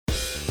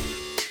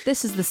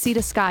This is the Sea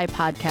to Sky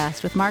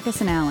podcast with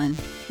Marcus and Alan,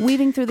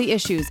 weaving through the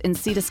issues in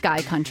Sea to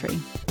Sky country.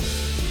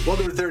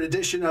 Welcome to the third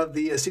edition of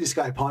the Sea to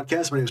Sky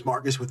podcast. My name is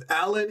Marcus with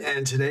Alan,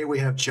 and today we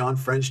have John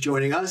French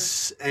joining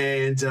us.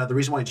 And the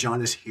reason why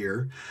John is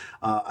here,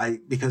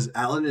 because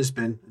Alan has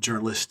been a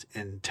journalist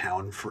in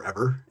town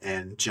forever,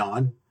 and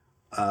John,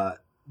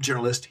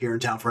 journalist here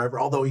in town forever.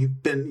 Although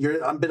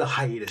you're on a bit of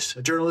hiatus,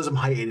 a journalism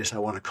hiatus, I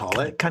want to call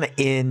it. Kind of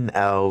in,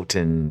 out,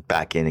 and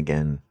back in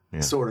again. Yeah.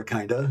 Sort of,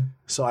 kind of.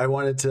 So I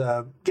wanted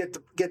to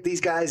get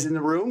these guys in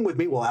the room with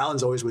me. Well,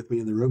 Alan's always with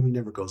me in the room. He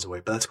never goes away,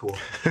 but that's cool.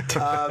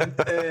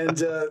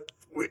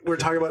 We're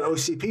talking about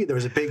OCP. There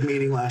was a big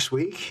meeting last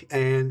week,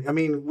 and I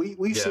mean,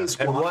 we've seen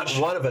Squamish.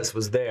 And one of us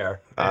was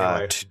there.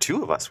 Anyway.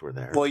 Two of us were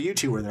there. Well, you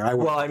two were there. I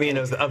Well, I mean,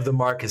 of the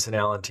Marcus and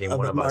Alan team,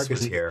 one of us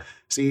was here.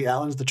 See,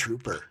 Alan's the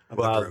trooper of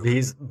the Well,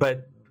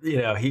 group.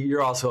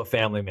 you're also a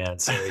family man,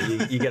 so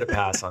you get a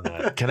pass on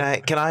that. Can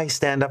I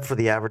stand up for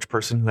the average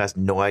person who has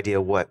no idea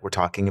what we're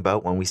talking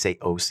about when we say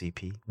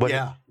OCP? What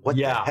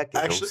the heck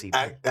is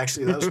OCP?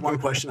 Actually, that was one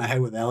question I had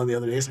with Alan the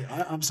other day. It's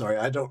like, I'm sorry,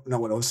 I don't know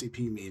what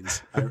OCP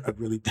means. I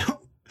really don't.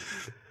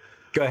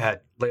 Go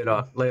ahead, lay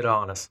it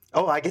on us.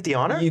 Oh, I get the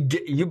honor?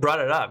 You brought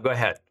it up. Go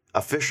ahead.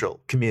 Official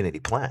community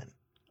plan.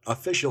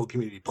 Official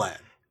community plan.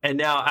 And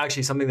now,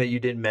 actually, something that you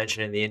didn't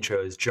mention in the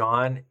intro is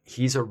John,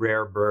 he's a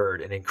rare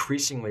bird, an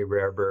increasingly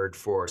rare bird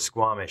for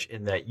Squamish,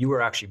 in that you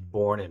were actually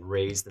born and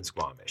raised in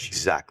Squamish.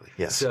 Exactly,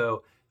 yes.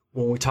 So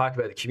when we talk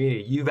about the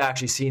community, you've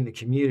actually seen the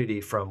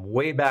community from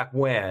way back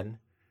when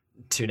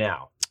to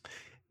now.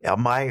 Yeah,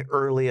 my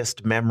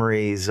earliest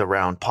memories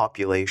around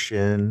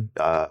population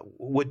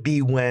would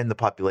be when the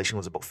population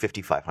was about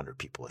 5,500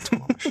 people in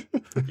Squamish.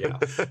 Yeah.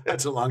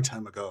 That's a long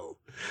time ago.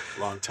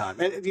 Long time.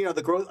 And,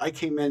 the growth, I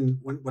came in,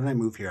 when I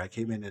moved here, I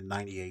came in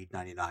 98,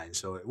 99.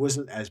 So it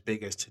wasn't as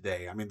big as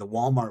today. I mean, the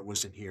Walmart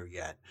wasn't here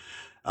yet.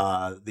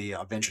 The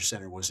Adventure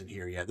Center wasn't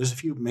here yet. There's a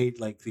few made,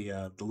 like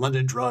the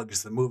London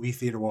Drugs, the movie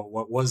theater,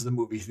 what was the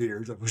movie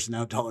theater, which is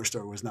now Dollar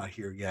Store, was not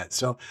here yet.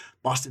 So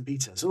Boston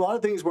Pizza. So a lot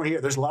of things weren't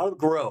here. There's a lot of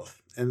growth.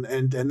 And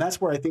that's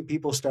where I think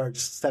people start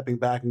stepping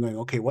back and going,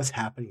 okay, what's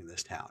happening in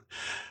this town?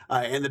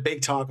 And the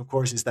big talk, of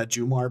course, is that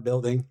Jumar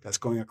building that's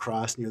going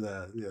across near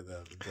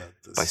the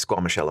by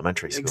Squamish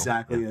Elementary School.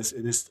 Exactly. Yeah.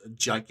 It's a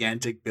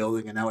gigantic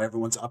building, and now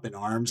everyone's up in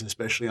arms,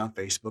 especially on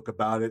Facebook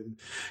about it.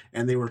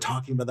 And they were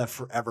talking about that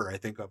forever. I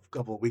think a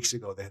couple of weeks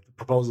ago, the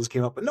proposals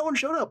came up, but no one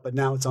showed up. But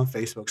now it's on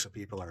Facebook, so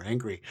people are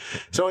angry.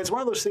 So it's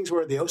one of those things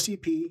where the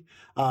OCP,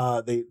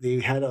 they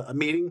had a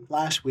meeting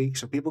last week,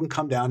 so people can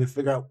come down and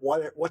figure out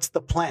what's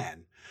the plan.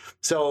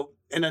 So,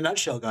 in a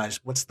nutshell,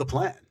 guys, what's the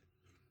plan?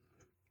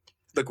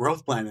 The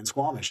growth plan in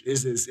Squamish.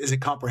 Is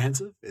it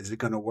comprehensive? Is it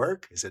going to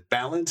work? Is it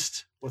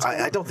balanced?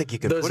 I don't think you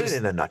can put it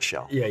in a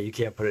nutshell. Yeah, you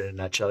can't put it in a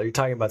nutshell. You're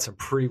talking about some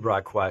pretty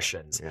broad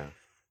questions. Yeah.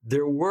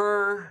 There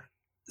were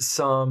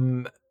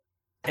some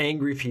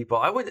angry people.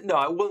 I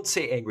wouldn't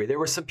say angry. There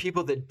were some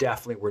people that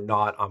definitely were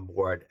not on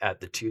board at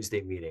the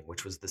Tuesday meeting,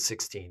 which was the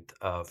 16th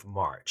of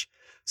March.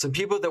 Some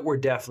people that were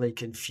definitely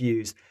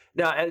confused.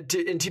 Now, and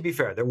to be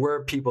fair, there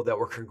were people that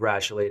were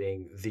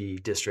congratulating the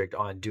district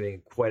on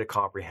doing quite a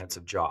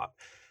comprehensive job.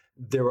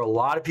 There were a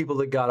lot of people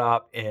that got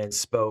up and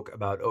spoke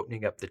about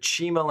opening up the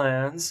Chima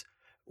lands,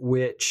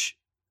 which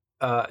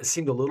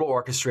seemed a little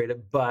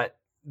orchestrated, but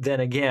then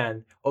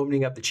again,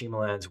 opening up the Chima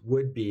lands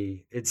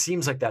it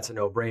seems like that's a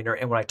no-brainer.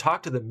 And when I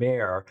talked to the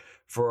mayor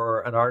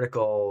for an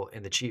article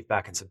in the Chief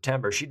back in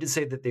September, she did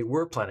say that they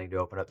were planning to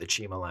open up the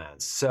Chima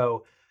lands.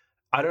 So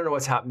I don't know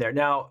what's happened there.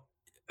 Now,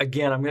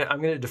 again, I'm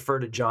gonna defer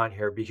to John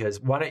here, because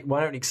why don't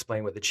you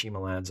explain what the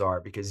Chima lands are,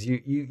 because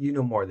you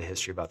know more of the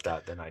history about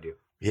that than I do.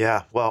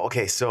 Yeah, well,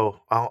 okay, so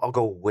I'll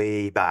go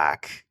way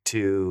back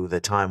to the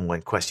time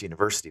when Quest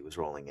University was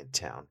rolling in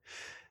town,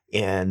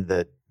 and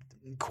the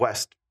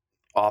Quest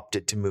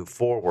opted to move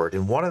forward.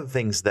 And one of the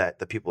things that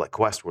the people at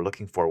Quest were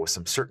looking for was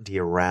some certainty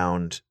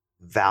around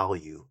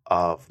value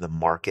of the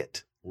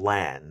market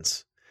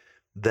lands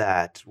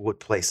that would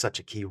play such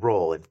a key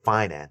role in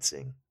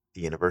financing the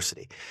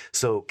university.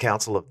 So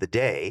Council of the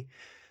Day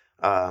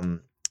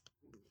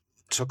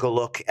took a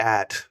look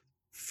at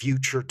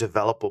future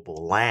developable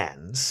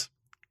lands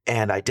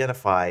and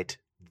identified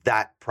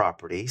that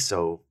property,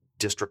 so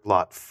District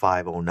Lot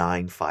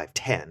 509,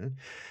 510,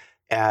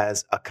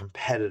 as a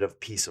competitive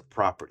piece of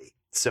property.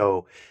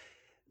 So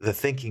the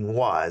thinking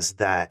was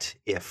that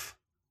if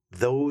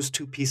those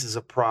two pieces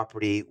of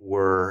property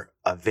were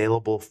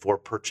available for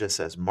purchase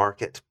as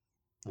market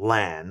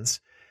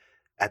lands,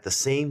 at the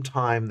same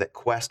time that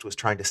Quest was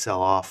trying to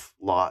sell off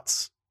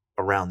lots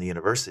around the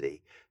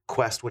university,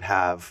 Quest would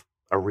have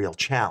a real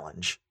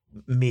challenge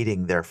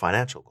meeting their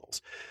financial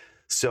goals.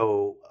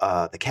 So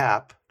the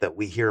cap that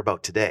we hear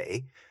about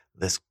today,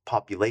 this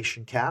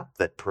population cap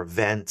that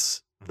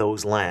prevents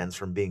those lands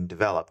from being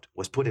developed,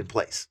 was put in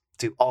place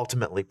to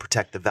ultimately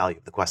protect the value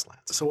of the Quest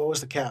lands. So what was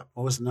the cap?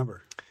 What was the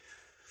number?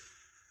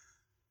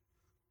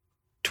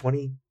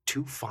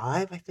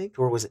 22.5, I think,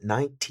 or was it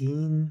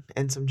 19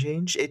 and some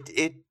change?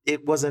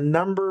 It was a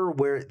number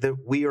where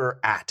we are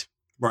at,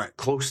 right,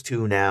 close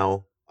to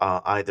now,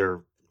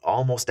 either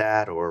almost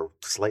at or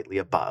slightly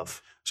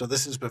above. So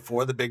this is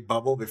before the big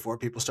bubble, before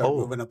people started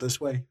moving up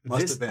this way?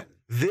 Must have been.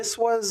 This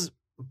was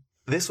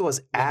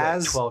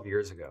Like 12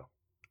 years ago.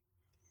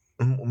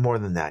 more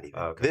than that even.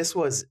 Okay. This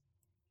was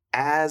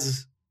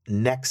as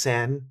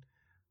Nexen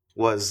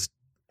was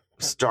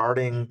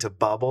starting to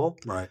bubble.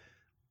 Right.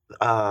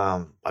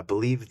 I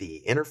believe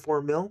the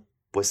Interfor mill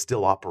was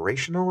still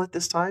operational at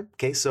this time.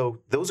 Okay, so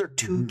those are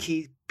two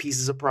key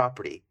pieces of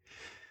property.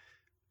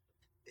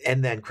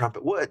 And then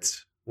Crumpet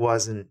Woods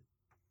wasn't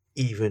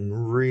even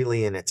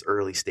really in its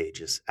early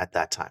stages at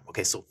that time.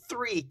 Okay, so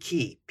three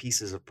key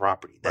pieces of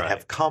property that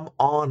have come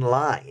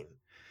online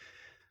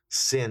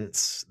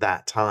since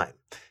that time.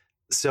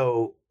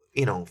 So,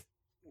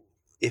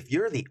 if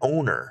you're the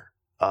owner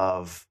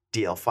of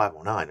DL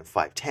 509 and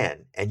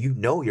 510 and you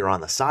know you're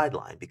on the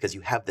sideline because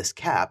you have this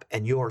cap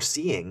and you're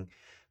seeing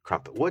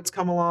Crumpet Woods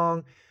come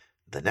along,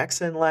 the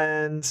Nexen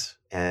lands,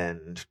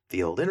 and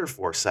the old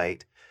Interfor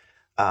site,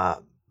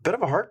 bit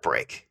of a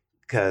heartbreak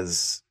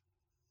because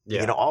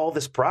all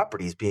this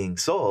property is being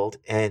sold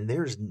and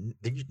there's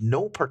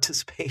no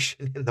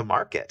participation in the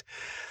market.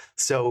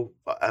 So,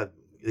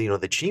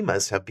 the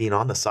Chimas have been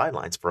on the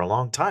sidelines for a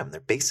long time.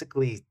 They're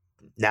basically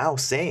now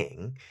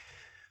saying,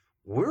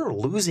 we're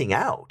losing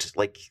out.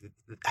 Like,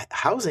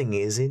 housing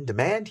is in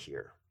demand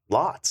here.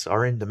 Lots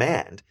are in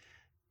demand.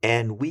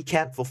 And we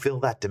can't fulfill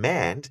that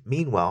demand.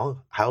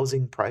 Meanwhile,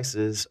 housing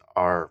prices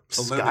are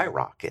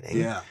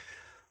skyrocketing.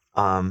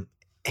 Yeah.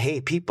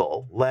 Hey,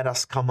 people, let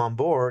us come on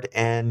board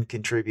and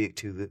contribute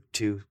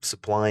to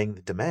supplying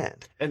the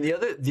demand. And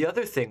the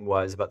other thing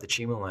was about the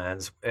Chima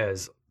lands,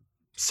 as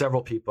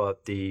several people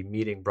at the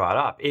meeting brought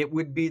up, it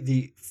would be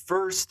the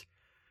first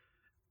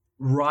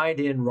ride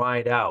in,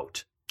 ride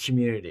out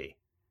community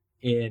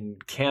in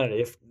Canada,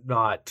 if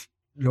not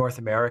North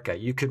America.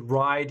 You could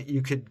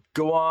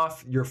go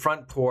off your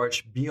front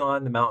porch, be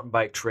on the mountain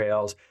bike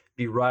trails,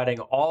 be riding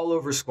all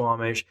over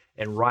Squamish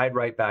and ride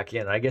right back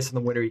in. I guess in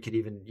the winter you could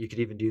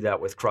even do that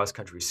with cross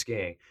country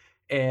skiing.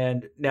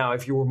 And now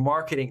if you were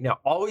marketing,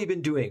 all we've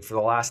been doing for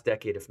the last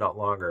decade, if not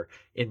longer,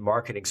 in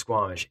marketing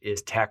Squamish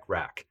is tech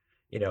rec.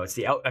 It's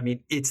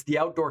the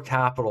outdoor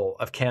capital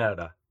of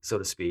Canada, so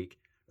to speak,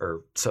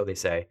 or so they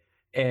say.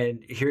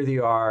 And here they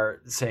are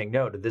saying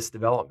no to this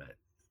development.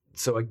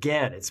 So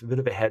again, it's a bit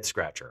of a head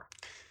scratcher.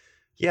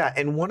 Yeah,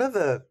 and one of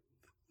the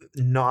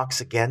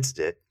knocks against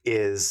it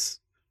is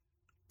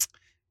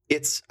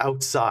it's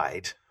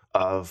outside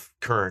of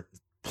current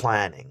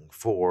planning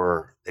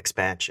for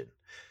expansion.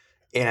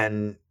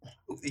 And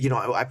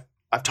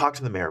I've talked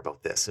to the mayor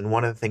about this, and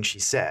one of the things she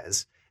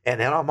says, and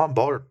I'm on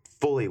board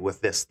fully with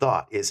this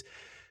thought, is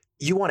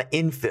you want to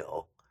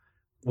infill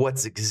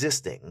what's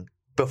existing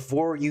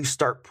before you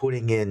start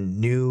putting in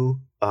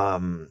new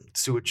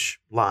sewage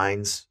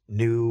lines,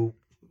 new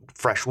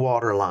fresh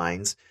water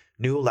lines,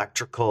 new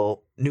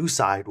electrical, new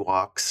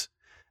sidewalks,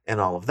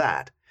 and all of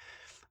that.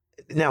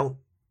 Now,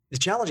 the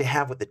challenge I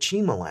have with the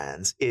Chima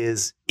lands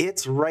is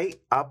it's right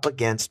up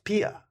against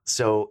Pia.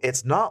 So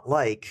it's not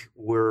like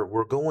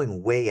we're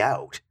going way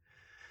out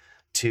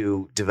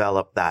to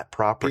develop that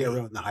property. Pia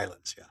Road in the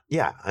Highlands,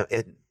 yeah.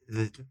 Yeah.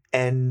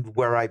 And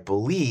where I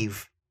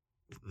believe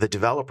the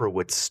developer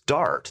would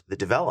start the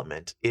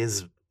development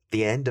is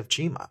the end of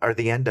Chima or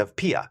the end of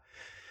Pia.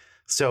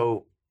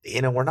 So,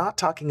 we're not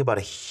talking about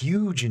a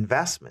huge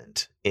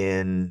investment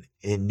in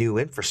new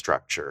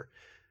infrastructure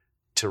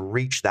to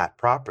reach that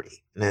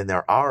property. And then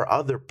there are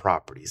other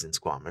properties in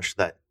Squamish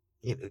that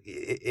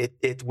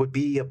it would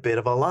be a bit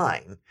of a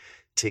line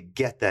to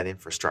get that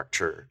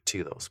infrastructure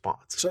to those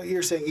spots. So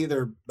you're saying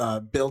either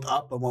build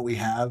up on what we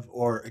have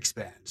or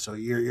expand. So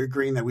you're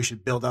agreeing that we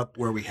should build up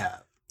where we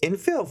have.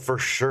 Infill for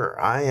sure.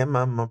 I'm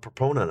a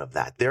proponent of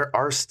that. There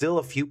are still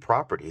a few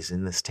properties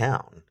in this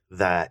town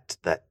that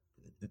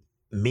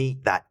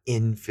meet that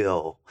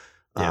infill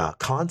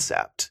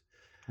concept.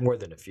 More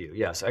than a few.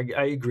 Yes,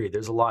 I agree.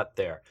 There's a lot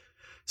there.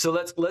 So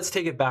let's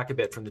take it back a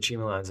bit from the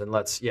Chima lands and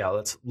let's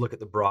look at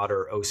the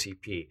broader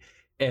OCP.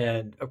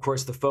 And of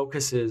course, the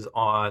focus is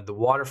on the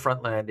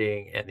waterfront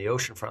landing and the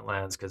oceanfront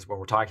lands, because when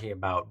we're talking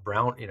about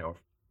when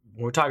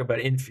we're talking about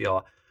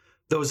infill,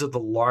 those are the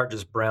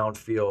largest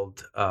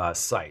brownfield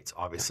sites,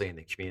 obviously, in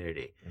the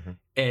community. Mm-hmm.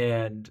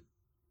 And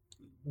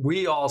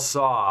we all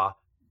saw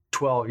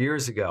 12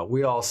 years ago,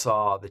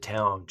 the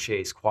town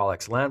chase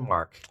Qualex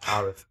Landmark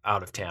out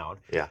of town.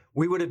 Yeah,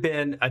 we would have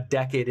been a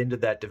decade into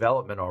that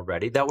development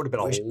already. That would have been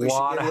a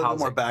lot of housing. A little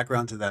more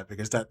background to that,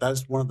 because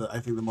that's one of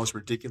the most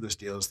ridiculous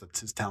deals that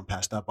this town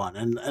passed up on,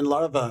 and a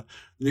lot of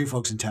new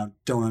folks in town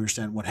don't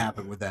understand what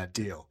happened with that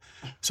deal.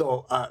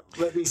 So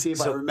let me see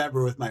if I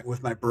remember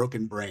with my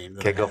broken brain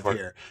that I have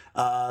here.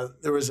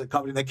 There was a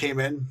company that came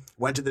in,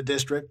 went to the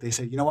district. They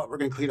said, you know what, we're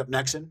going to clean up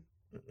Nexen.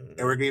 And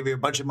we're going to give you a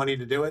bunch of money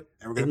to do it,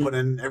 and we're going to put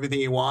in everything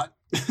you want.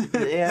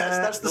 Yeah,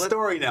 that's the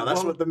story now.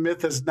 That's what the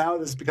myth is now.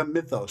 This has become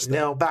mythos.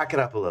 No, back it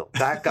up a little.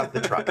 Back up the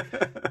truck.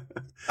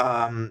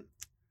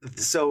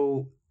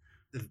 So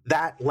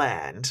that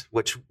land,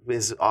 which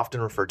is often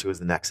referred to as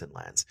the Nexen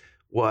lands,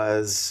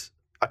 was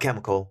a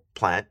chemical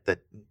plant that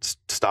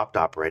stopped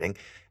operating,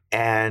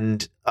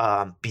 And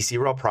BC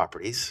Rail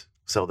Properties,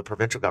 so the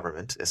provincial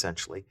government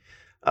essentially,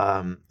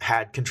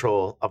 had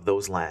control of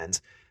those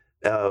lands.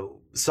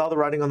 Saw the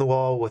writing on the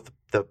wall with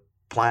the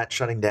plant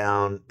shutting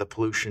down, the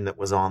pollution that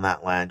was on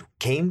that land,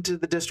 came to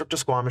the District of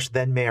Squamish.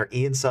 Then Mayor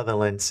Ian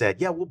Sutherland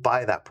said, yeah, we'll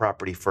buy that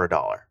property for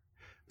 $1.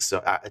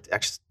 So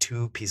actually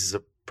 2 pieces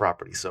of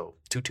property, so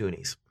 2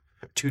 toonies,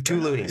 two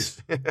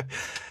loonies.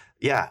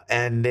 Yeah,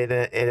 and it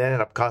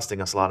ended up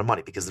costing us a lot of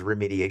money because the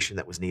remediation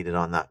that was needed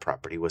on that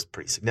property was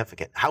pretty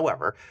significant.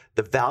 However,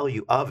 the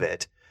value of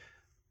it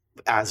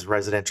as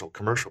residential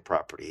commercial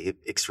property,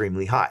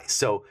 extremely high.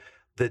 So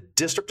the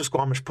District of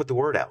Squamish put the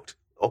word out.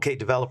 Okay,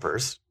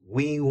 developers,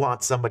 we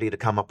want somebody to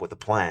come up with a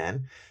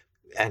plan.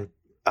 And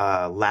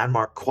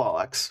Landmark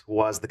Qualex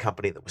was the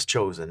company that was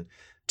chosen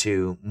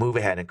to move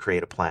ahead and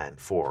create a plan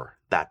for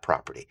that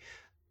property.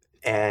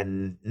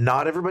 And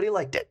not everybody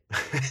liked it.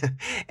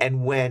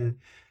 And when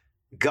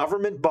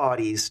government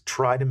bodies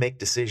try to make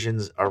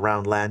decisions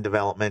around land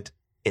development,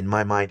 in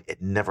my mind,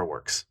 it never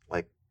works.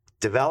 Like,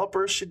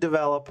 developers should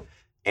develop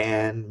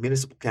and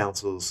municipal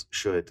councils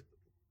should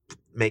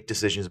make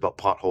decisions about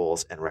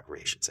potholes and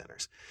recreation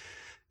centers.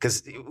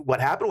 Because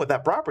what happened with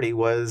that property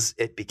was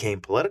it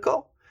became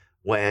political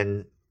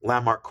when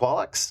Landmark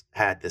Qualex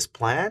had this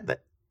plan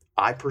that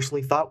I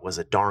personally thought was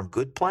a darn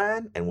good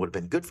plan and would have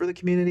been good for the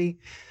community.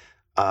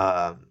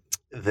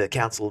 The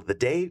council of the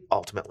day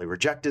ultimately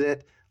rejected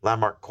it.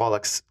 Landmark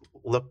Qualex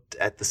looked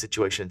at the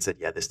situation and said,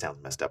 yeah, this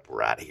town's messed up.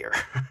 We're out of here.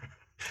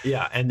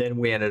 Yeah, and then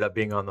we ended up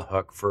being on the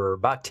hook for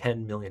about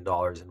 $10 million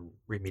in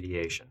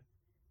remediation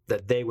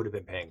that they would have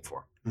been paying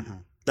for. Mm-hmm.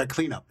 That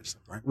cleanup and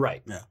stuff, right?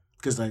 Right. Yeah,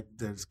 because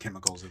there's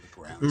chemicals in the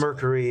ground.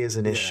 Mercury is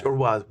an issue, or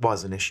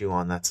was an issue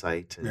on that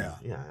site. And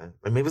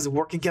I mean, it was a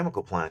working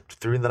chemical plant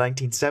through the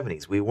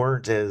 1970s. We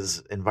weren't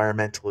as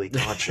environmentally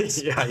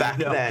conscious back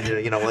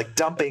then. Like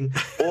dumping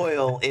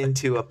oil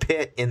into a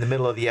pit in the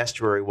middle of the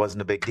estuary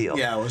wasn't a big deal.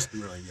 Yeah, it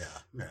wasn't really.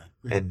 Yeah.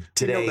 And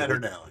today, we know better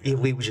now. Yeah.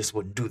 We just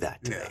wouldn't do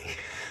that today. Yeah.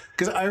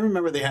 Because I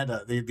remember they had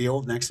the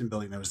old Nexon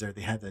building that was there.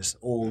 They had this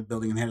old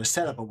building and they had a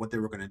setup of what they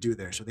were going to do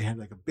there. So they had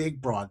like a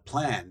big, broad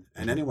plan,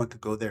 and anyone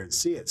could go there and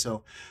see it.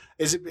 So,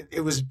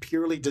 it was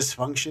purely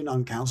dysfunction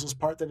on council's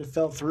part that it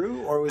fell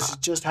through, or was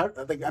it just how?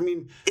 Like, I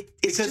mean,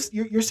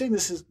 you're saying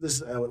this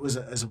was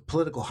as a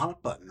political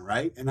hot button,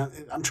 right? And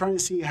I'm trying to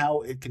see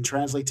how it can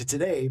translate to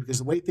today, because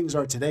the way things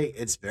are today,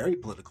 it's very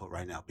political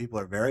right now. People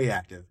are very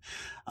active,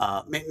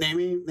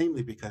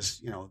 namely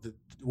because the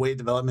way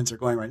developments are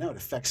going right now, it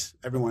affects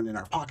everyone in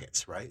our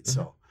pockets, right? Mm-hmm.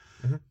 So,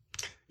 mm-hmm.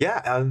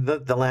 Yeah,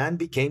 the land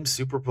became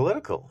super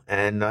political,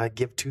 and I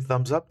give 2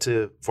 thumbs up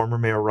to former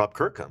Mayor Rob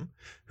Kirkham,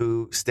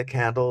 who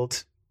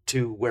stick-handled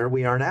to where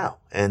we are now.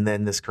 And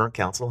then this current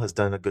council has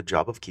done a good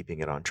job of keeping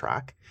it on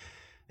track.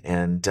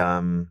 And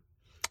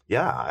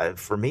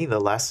for me, the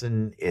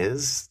lesson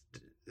is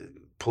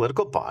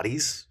political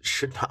bodies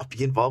should not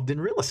be involved in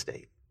real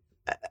estate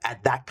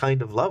at that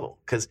kind of level,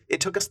 because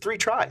it took us 3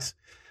 tries.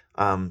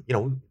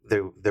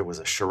 There was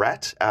a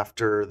charrette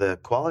after the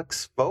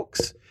Qualex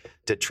folks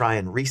to try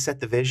and reset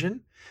the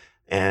vision,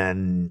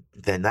 and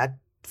then that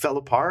fell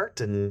apart,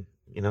 and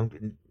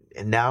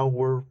now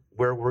we're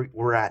where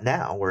we're at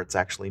now, where it's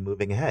actually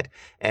moving ahead.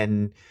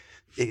 And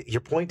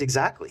your point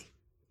exactly.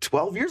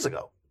 12 years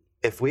ago,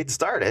 if we'd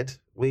started,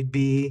 we'd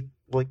be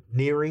like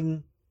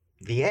nearing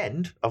the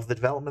end of the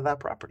development of that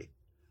property.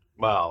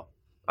 Well,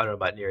 I don't know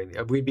about nearing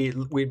the. We'd be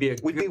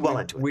well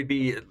into it. We'd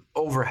be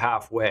over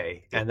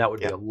halfway, and that would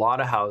be a lot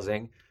of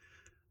housing,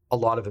 a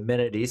lot of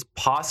amenities,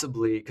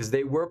 possibly because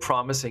they were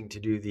promising to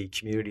do the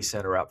community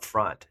center up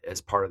front as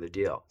part of the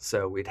deal.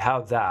 So we'd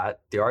have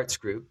that. The arts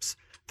groups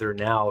that are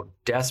now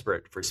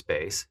desperate for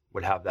space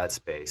would have that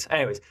space.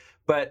 Anyways,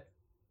 but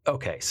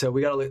okay, so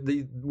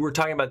we're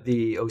talking about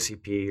the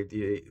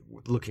OCP,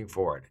 looking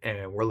forward,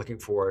 and we're looking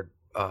forward.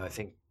 I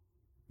think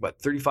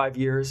 35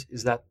 years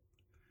is that?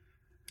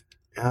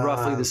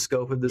 Roughly the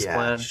scope of this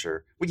plan?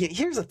 Sure. Well,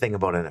 here's the thing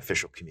about an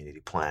official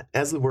community plan.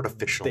 As the word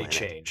official they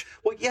change.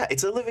 Well, yeah,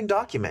 it's a living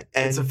document.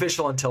 And it's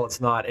official until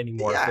it's not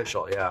anymore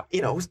official, yeah.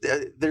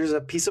 There's a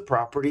piece of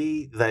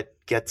property that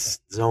gets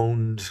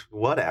zoned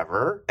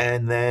whatever,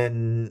 and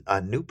then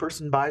a new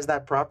person buys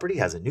that property,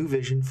 has a new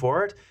vision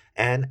for it,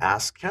 and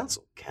asks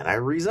council, can I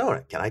rezone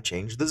it? Can I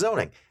change the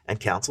zoning? And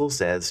council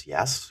says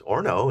yes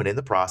or no, and in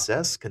the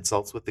process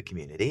consults with the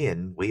community,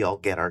 and we all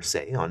get our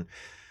say on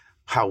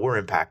how we're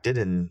impacted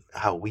and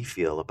how we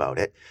feel about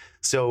it.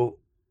 So,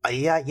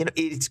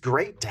 it's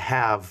great to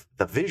have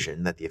the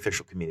vision that the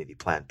official community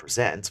plan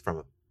presents from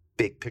a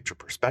big picture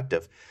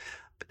perspective.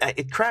 But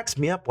it cracks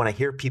me up when I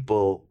hear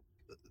people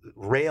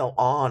rail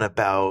on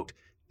about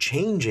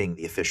changing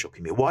the official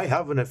community. Why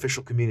have an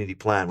official community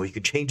plan? Well, you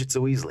can change it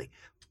so easily.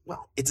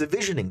 Well, it's a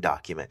visioning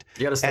document.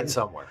 You got to start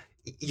somewhere.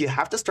 You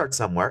have to start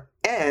somewhere,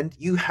 and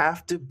you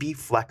have to be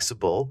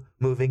flexible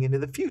moving into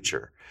the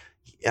future.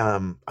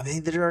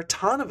 There are a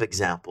ton of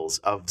examples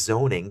of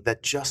zoning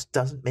that just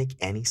doesn't make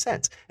any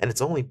sense. And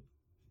it's only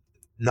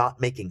not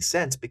making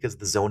sense because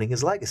the zoning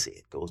is legacy.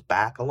 It goes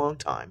back a long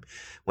time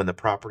when the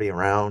property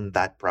around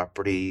that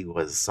property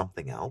was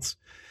something else.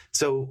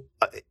 So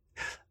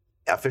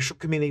official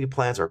community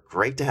plans are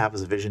great to have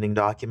as a visioning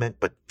document,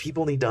 but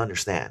people need to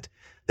understand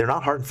they're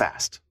not hard and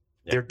fast.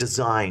 Yeah. They're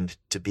designed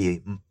to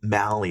be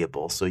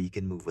malleable so you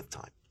can move with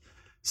time.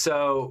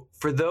 So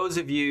for those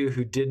of you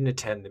who didn't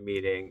attend the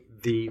meeting,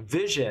 the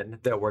vision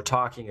that we're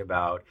talking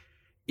about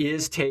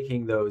is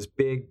taking those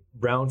big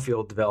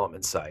brownfield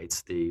development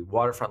sites, the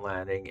waterfront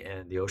landing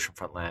and the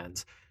oceanfront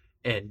lands,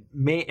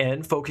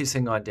 and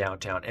focusing on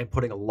downtown and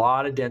putting a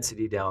lot of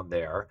density down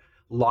there,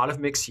 a lot of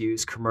mixed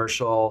use,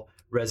 commercial,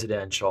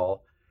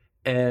 residential,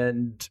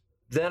 and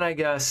then I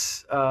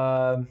guess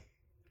the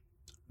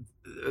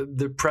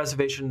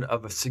preservation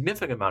of a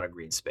significant amount of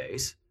green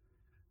space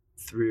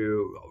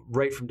through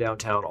right from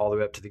downtown all the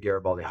way up to the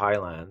Garibaldi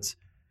Highlands.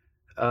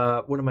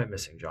 What am I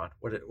missing, John?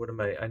 What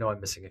am I? I know I'm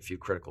missing a few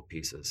critical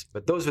pieces,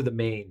 but those are the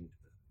main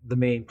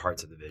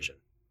parts of the vision.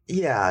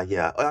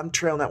 Yeah.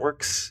 Trail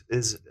networks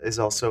is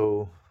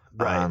also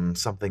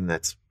something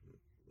that's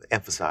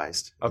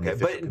emphasized. Okay,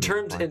 but in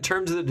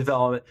terms of the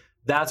development,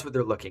 that's what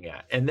they're looking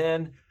at. And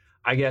then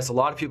I guess a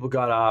lot of people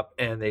got up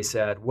and they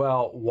said,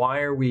 well, why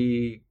are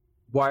we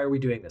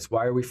doing this?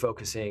 Why are we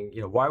focusing?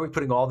 Why are we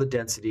putting all the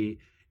density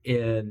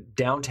in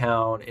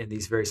downtown in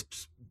these very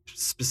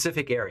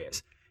specific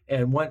areas?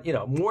 And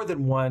more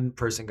than one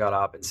person got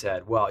up and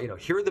said, well,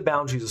 here are the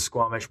boundaries of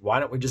Squamish. Why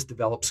don't we just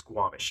develop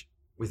Squamish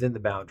within the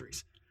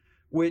boundaries?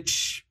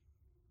 Which,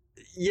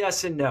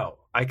 yes and no.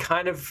 I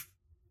kind of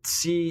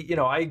see,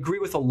 I agree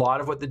with a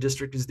lot of what the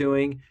district is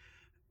doing,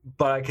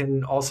 but I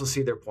can also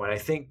see their point. I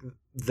think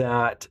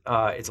that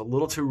it's a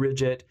little too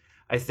rigid.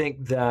 I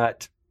think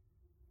that,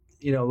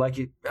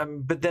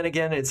 but then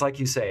again, it's like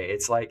you say,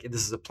 it's like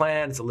this is a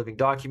plan, it's a living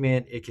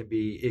document. It can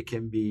be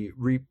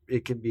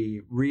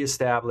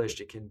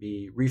reestablished, it can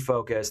be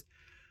refocused.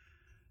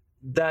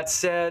 That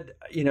said,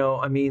 the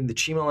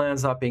Chima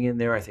lands not being in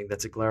there, I think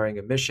that's a glaring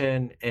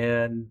omission.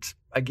 And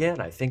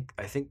again, I think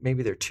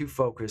maybe they're too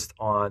focused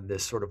on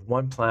this sort of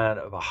one plan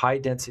of a high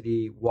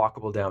density,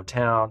 walkable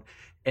downtown,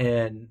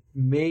 and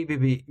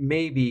maybe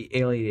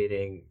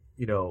alienating,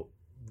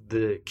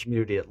 the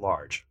community at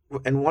large.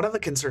 And one of the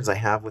concerns I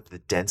have with the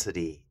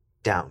density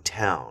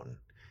downtown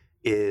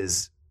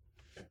is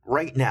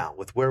right now,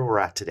 with where we're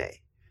at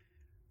today,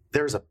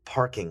 there's a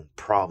parking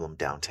problem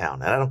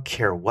downtown. And I don't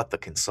care what the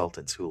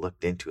consultants who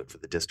looked into it for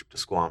the District of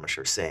Squamish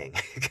are saying,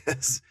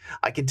 because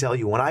I can tell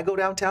you when I go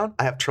downtown,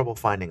 I have trouble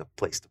finding a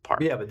place to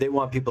park. Yeah, but they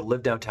want people to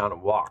live downtown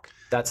and walk.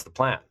 That's the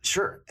plan.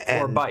 Sure.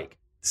 Or bike.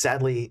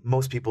 Sadly,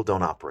 most people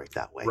don't operate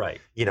that way. Right.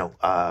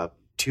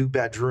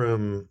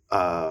 2-bedroom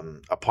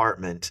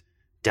apartment,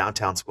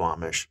 downtown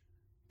Squamish,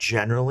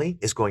 generally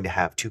is going to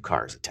have 2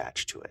 cars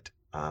attached to it.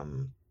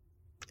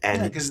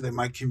 Because they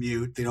might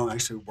commute. They don't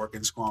actually work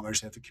in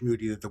Squamish. They have to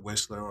commute either to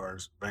Whistler or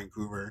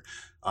Vancouver.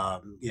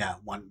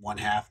 One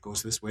half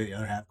goes this way, the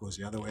other half goes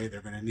the other way.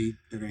 They're going to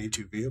need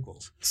 2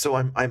 vehicles. So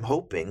I'm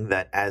hoping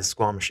that as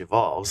Squamish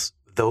evolves,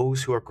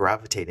 those who are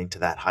gravitating to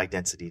that high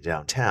density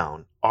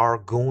downtown are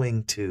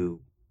going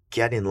to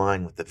get in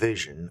line with the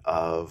vision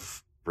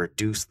of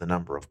reduce the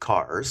number of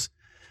cars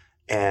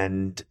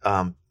and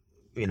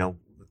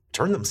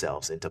turn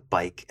themselves into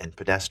bike and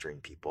pedestrian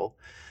people,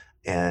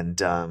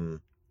 and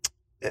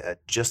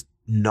just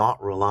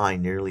not rely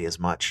nearly as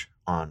much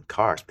on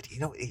cars. But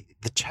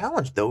the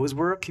challenge though is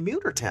we're a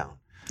commuter town.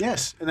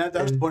 Yes, and that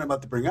was the point I'm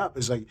about to bring up.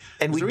 Is like,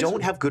 and we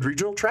don't have good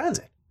regional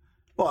transit.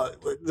 Well,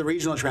 the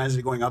regional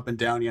transit going up and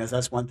down, yes,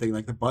 that's one thing.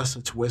 Like the bus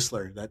to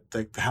Whistler,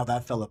 how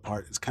that fell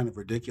apart is kind of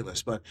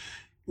ridiculous. But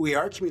we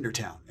are a commuter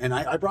town, and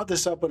I brought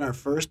this up in our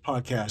first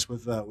podcast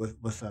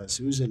with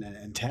Susan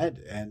and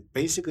Ted, and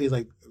basically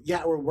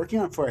we're working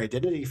on for our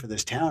identity for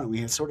this town, and we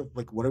have sort of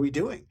what are we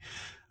doing?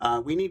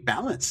 We need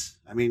balance.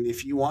 I mean,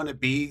 if you want to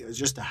be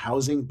just a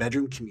housing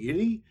bedroom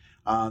community,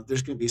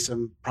 there's going to be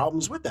some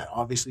problems with that,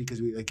 obviously, because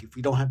if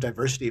we don't have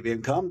diversity of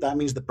income, that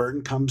means the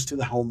burden comes to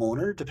the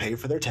homeowner to pay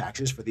for their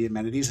taxes for the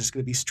amenities. It's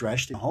going to be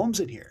stretched in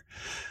homes in here.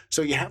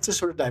 So you have to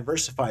sort of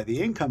diversify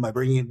the income by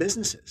bringing in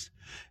businesses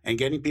and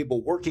getting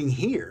people working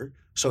here,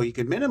 so you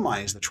can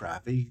minimize the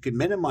traffic, you can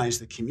minimize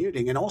the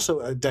commuting, and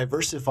also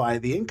diversify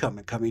the income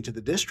and coming to the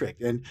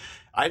district. And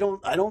I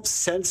don't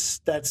sense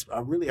that's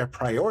really a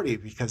priority,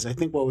 because I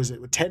think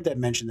what Ted that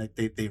mentioned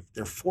that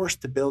they're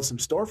forced to build some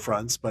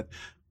storefronts, but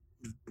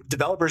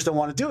developers don't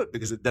want to do it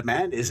because the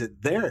demand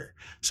isn't there.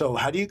 So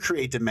how do you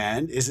create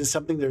demand? Is it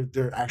something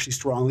they're actually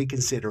strongly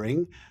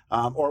considering,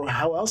 or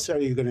how else are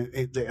you going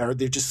to? Are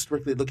they just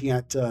strictly looking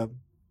at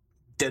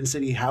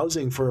density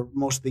housing for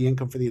most of the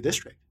income for the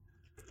district?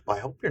 Well, I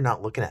hope you're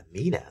not looking at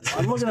me, Nancy.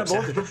 I'm looking at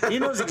both. He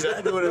knows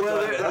exactly what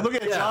I'm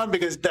looking at John,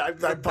 because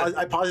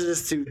I posited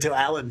this to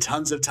Alan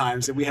tons of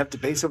times, and we have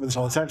debates over this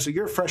all the time. So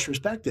you're a fresh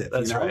perspective.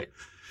 That's right.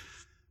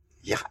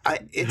 Yeah,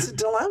 it's a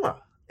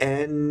dilemma.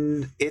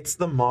 And it's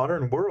the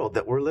modern world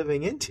that we're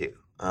living into.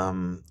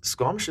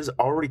 Squamish has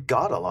already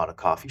got a lot of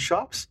coffee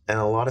shops and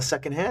a lot of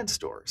secondhand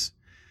stores.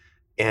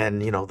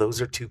 And,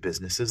 those are 2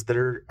 businesses that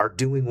are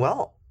doing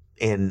well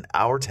in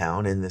our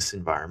town, in this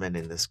environment,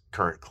 in this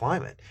current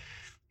climate.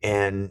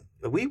 And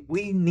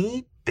we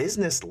need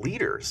business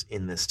leaders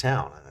in this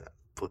town.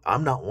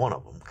 I'm not one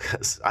of them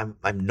because I'm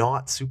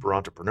not super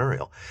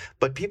entrepreneurial.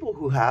 But people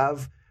who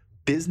have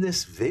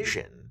business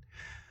vision,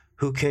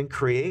 who can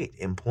create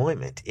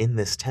employment in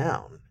this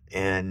town,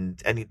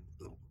 and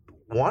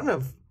one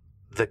of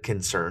the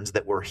concerns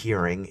that we're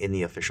hearing in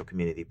the official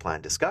community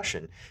plan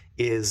discussion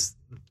is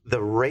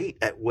the rate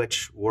at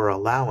which we're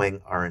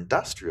allowing our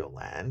industrial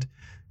land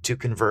to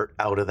convert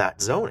out of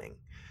that zoning.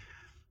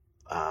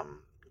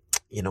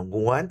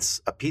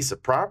 Once a piece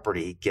of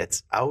property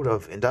gets out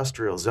of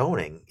industrial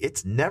zoning,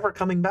 it's never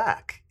coming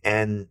back.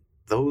 And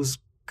those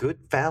good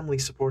family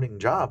supporting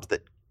jobs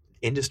that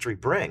industry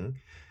bring,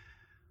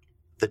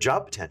 the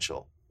job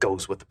potential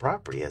goes with the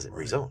property as it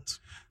rezones.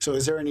 So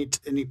is there any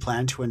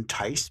plan to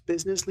entice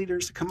business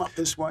leaders to come up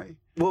this way?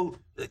 Well,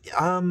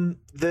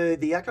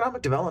 the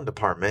Economic Development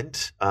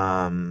Department,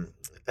 a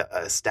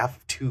staff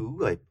of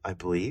 2, I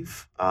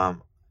believe,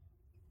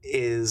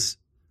 is,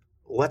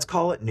 let's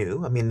call it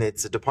new. I mean,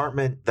 it's a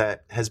department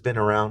that has been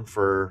around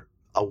for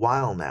a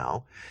while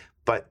now,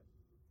 but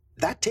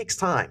that takes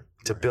time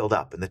to build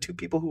up. And the 2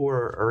 people who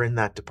are in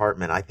that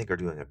department, I think, are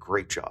doing a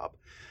great job.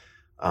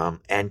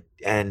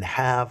 And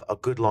have a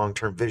good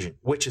long-term vision,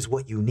 which is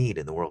what you need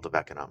in the world of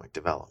economic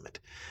development.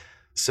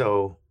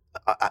 So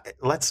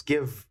let's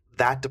give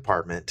that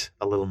department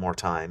a little more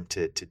time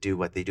to do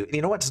what they do. And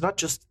you know what? It's not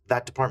just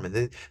that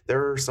department.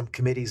 There are some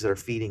committees that are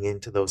feeding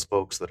into those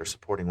folks that are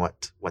supporting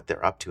what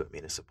they're up to at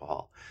Municipal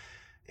Hall.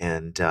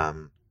 And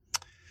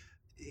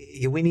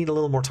we need a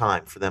little more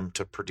time for them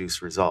to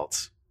produce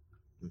results.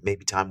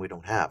 Maybe time we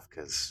don't have,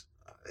 because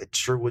it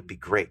sure would be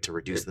great to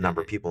reduce the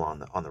number of people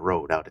on the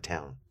road out of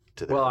town.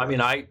 Well, I mean,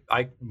 I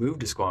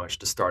moved to Squamish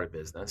to start a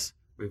business,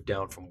 moved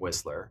down from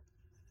Whistler,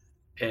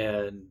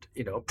 and,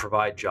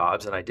 provide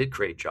jobs. And I did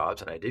create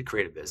jobs, and I did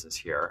create a business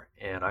here.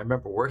 And I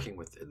remember working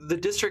with the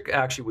district.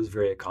 Actually was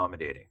very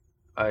accommodating.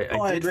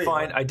 I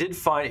did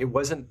find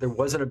there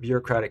wasn't a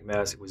bureaucratic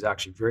mess. It was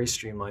actually very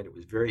streamlined. It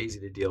was very easy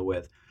to deal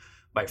with.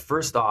 My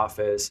first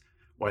office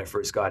when I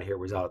first got here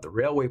was out at the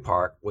Railway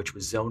Park, which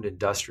was zoned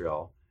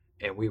industrial,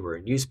 and we were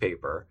a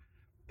newspaper,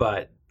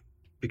 but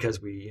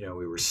because we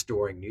were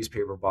storing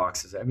newspaper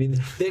boxes. I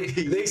mean,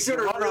 they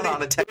sort of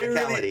on a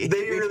technicality.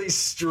 They really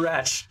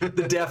stretched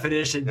the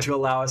definition to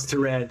allow us to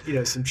rent,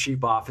 some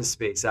cheap office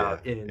space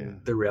out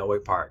in the Railway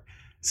Park.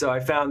 So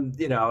I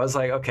found, I was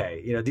like,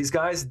 okay, these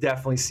guys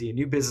definitely see a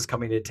new business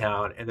coming into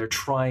town and they're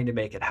trying to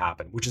make it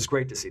happen, which is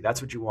great to see.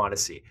 That's what you want to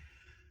see.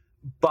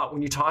 But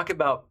when you talk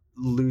about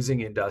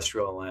losing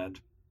industrial land,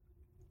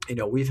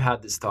 we've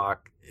had this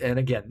talk. And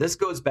again, this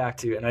goes back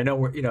to, and I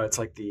know it's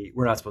like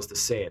we're not supposed to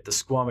say it, the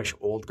Squamish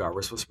old guard.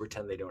 We're supposed to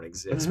pretend they don't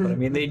exist, but I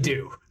mean, they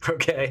do.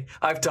 Okay.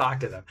 I've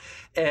talked to them,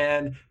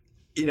 and,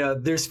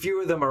 there's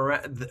few of them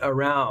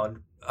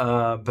around.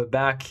 But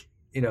back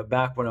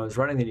when I was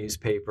running the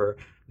newspaper,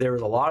 there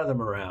was a lot of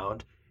them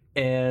around,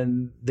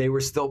 and they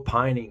were still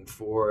pining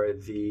for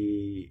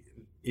the,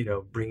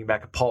 bringing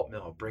back a pulp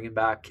mill, bringing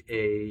back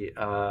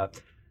bringing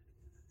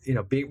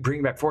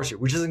back forestry,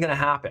 which isn't going to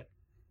happen.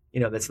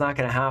 That's not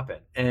going to happen.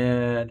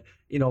 And,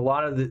 a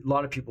lot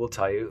of people will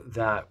tell you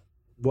that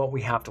what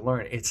we have to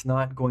learn, it's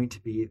not going to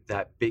be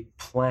that big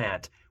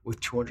plant with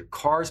 200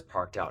 cars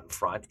parked out in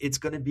front. It's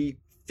going to be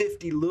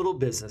 50 little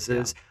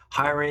businesses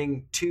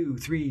hiring 2,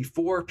 3,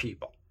 4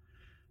 people.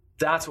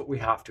 That's what we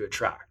have to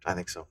attract. I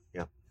think so.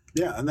 Yeah.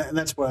 Yeah, and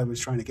that's what I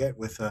was trying to get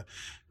with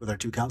our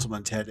 2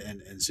 councilmen, Ted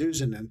and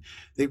Susan, and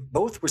they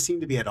both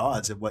seem to be at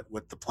odds of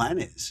what the plan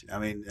is. I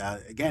mean,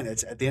 again,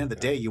 it's at the end of the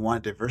day, you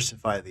want to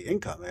diversify the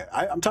income.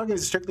 I'm talking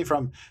strictly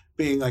from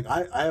being like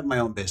I have my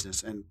own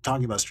business and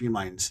talking about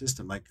streamlined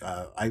system. Like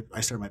I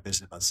started my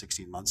business about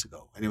 16 months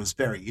ago, and it was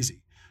very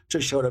easy.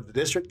 Just showed up to the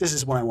district. This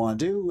is what I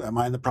want to do. Am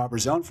I in the proper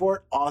zone for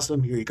it?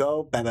 Awesome. Here you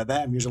go. Bam, bam,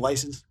 bam. Here's a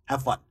license.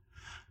 Have fun.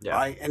 Yeah,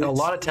 right? And a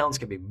lot of towns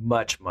can be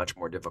much, much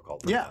more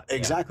difficult. Yeah,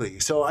 exactly.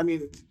 So, I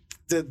mean,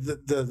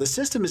 the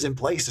system is in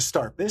place to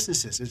start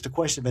businesses. It's the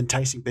question of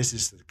enticing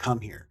businesses to come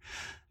here.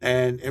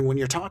 And when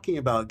you're talking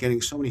about getting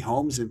so many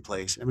homes in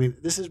place, I mean,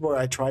 this is where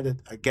I try to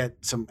get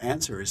some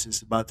answers.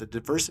 It's about the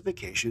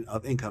diversification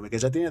of income.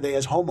 Because at the end of the day,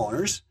 as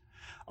homeowners,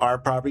 our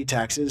property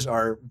taxes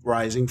are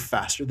rising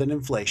faster than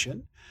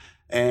inflation.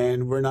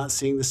 And we're not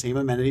seeing the same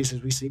amenities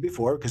as we see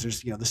before because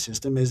there's, the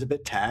system is a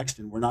bit taxed,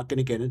 and we're not going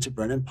to get into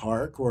Brennan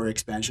Park or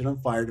expansion on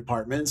fire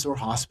departments or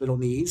hospital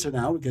needs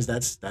now because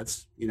that's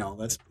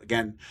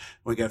again,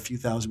 when we got a few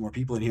thousand more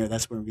people in here,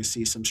 that's where we're going to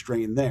see some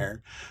strain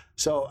there.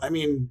 So, I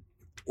mean,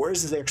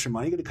 where's this extra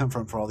money going to come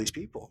from for all these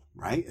people,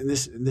 right? And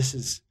this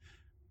is,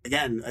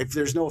 again, if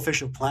there's no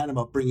official plan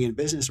about bringing in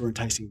business or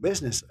enticing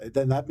business,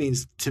 then that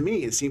means, to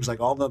me, it seems like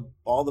all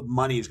the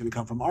money is going to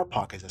come from our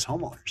pockets as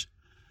homeowners.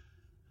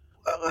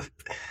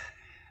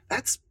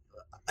 That's,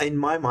 in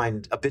my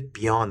mind, a bit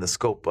beyond the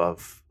scope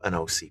of an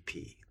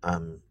OCP,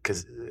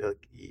 because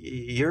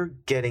you're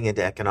getting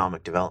into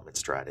economic development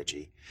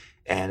strategy,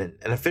 and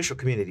an official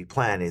community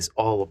plan is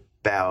all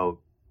about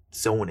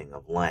zoning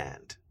of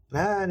land.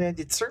 And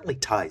it certainly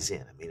ties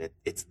in. I mean,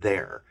 it's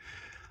there.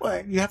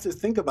 Well, you have to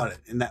think about it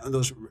in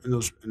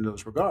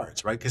those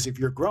regards, right? Because if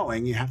you're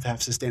growing, you have to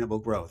have sustainable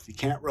growth. You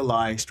can't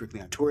rely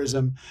strictly on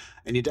tourism,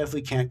 and you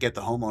definitely can't get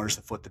the homeowners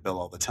to foot the bill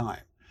all the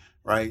time,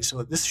 right?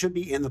 So this should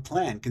be in the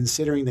plan,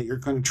 considering that you're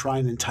going to try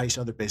and entice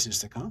other business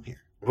to come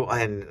here. Well,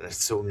 and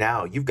so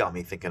now you've got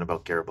me thinking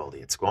about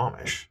Garibaldi at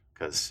Squamish,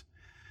 because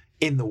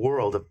in the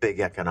world of big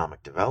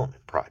economic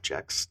development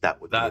projects,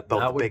 that would be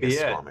about the biggest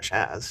Squamish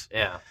has.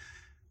 Yeah.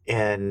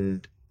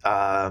 And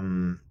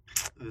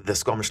the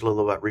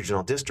Squamish-Lillooet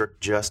Regional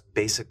District just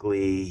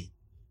basically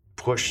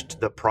pushed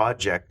the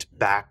project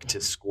back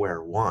to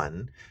square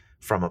one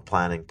from a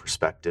planning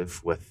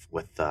perspective with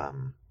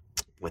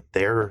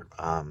their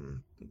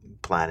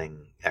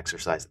planning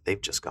exercise that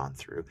they've just gone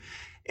through.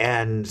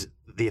 And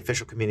the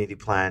official community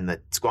plan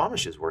that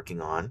Squamish is working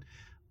on,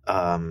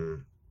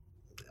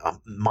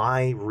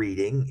 my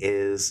reading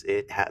is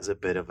it has a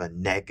bit of a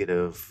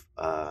negative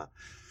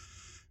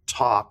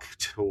talk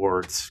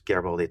towards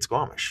Garibaldi at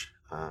Squamish.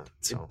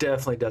 It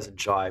definitely doesn't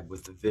jibe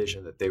with the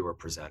vision that they were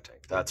presenting.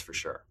 That's for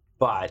sure.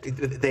 But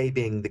they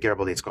being the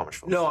Garibaldi at Squamish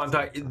folks. No, I'm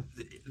talking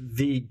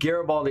the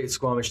Garibaldi at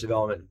Squamish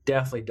development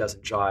definitely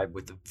doesn't jibe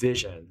with the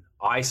vision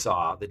I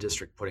saw the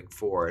district putting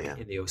forward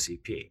in the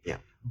OCP. Yeah.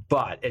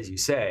 But as you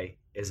say,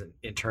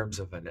 in terms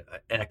of an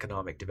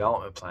economic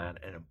development plan,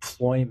 an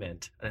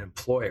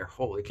employer,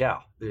 holy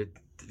cow,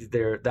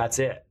 that's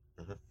it.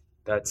 Mm-hmm.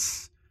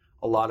 That's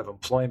a lot of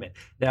employment.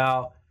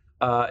 Now,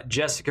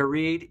 Jessica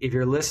Reed, if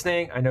you're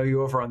listening, I know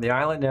you're over on the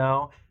island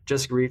now.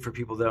 Jessica Reed, for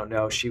people that don't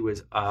know, she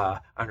was an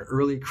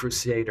early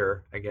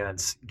crusader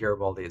against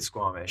Garibaldi at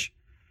Squamish.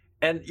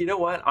 And you know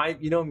what? I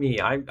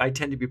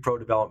tend to be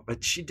pro-development,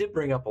 but she did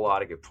bring up a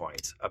lot of good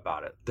points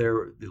about it.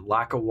 The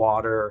lack of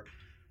water.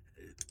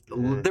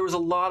 There was a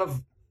lot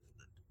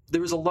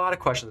of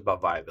questions about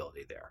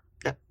viability there.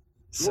 Yeah.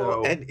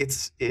 So and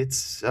it's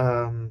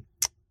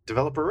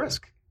developer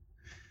risk,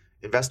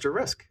 investor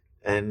risk,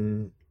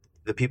 and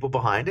the people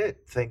behind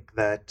it think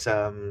that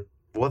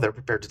they're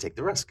prepared to take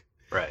the risk.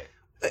 Right.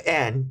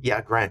 And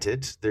yeah,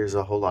 granted, there's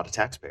a whole lot of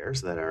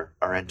taxpayers that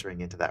are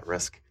entering into that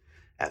risk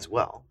as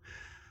well.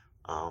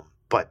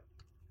 But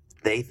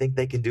they think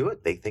they can do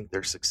it. They think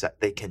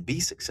they can be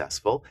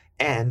successful,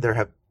 and there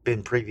have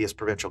been previous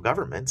provincial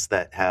governments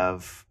that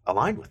have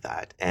aligned with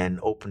that and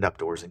opened up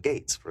doors and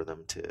gates for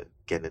them to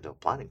get into a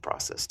planning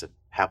process to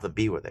have them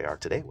be where they are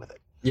today with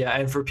it. Yeah,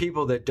 and for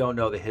people that don't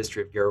know the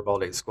history of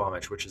Garibaldi at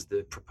Squamish, which is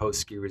the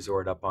proposed ski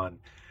resort up on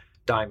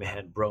Diamond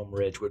Head, Brome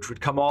Ridge, which would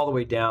come all the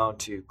way down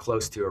to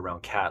close to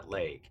around Cat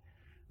Lake.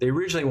 They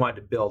originally wanted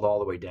to build all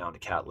the way down to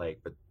Cat Lake,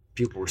 but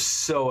people were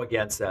so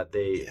against that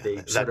they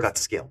got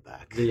scaled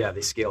back. Yeah,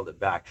 they scaled it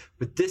back.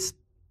 But this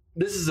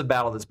is a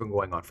battle that's been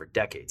going on for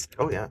decades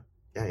now. Oh yeah.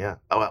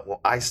 Oh, well,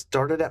 I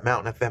started at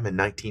Mountain FM in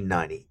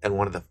 1990, and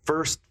one of the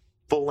first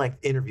full-length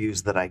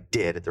interviews that I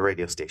did at the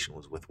radio station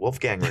was with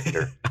Wolfgang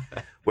Richter,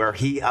 where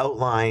he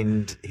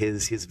outlined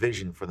his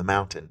vision for the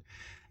mountain.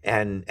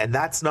 And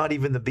that's not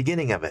even the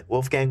beginning of it.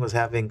 Wolfgang was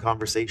having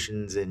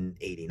conversations in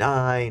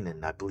 89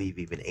 and I believe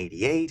even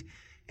 88,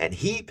 and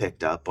he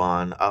picked up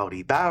on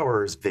Audie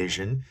Bauer's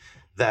vision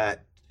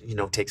that,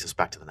 takes us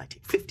back to the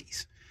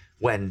 1950s.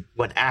 When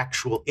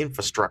actual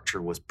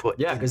infrastructure was put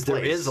in place. Yeah, because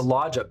there is a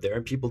lodge up there,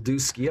 and people do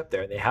ski up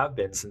there, and they have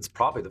been since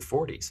probably the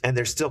 40s. And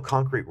there's still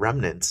concrete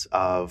remnants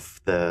of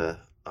the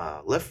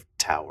lift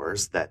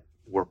towers that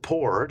were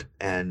poured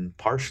and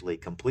partially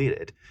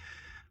completed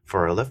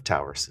for a lift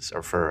tower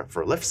or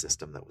for a lift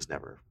system that was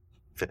never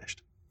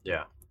finished.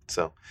 Yeah.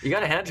 So you got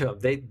to hand to them.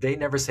 They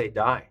never say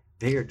die.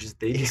 They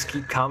just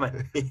keep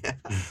coming. Yeah.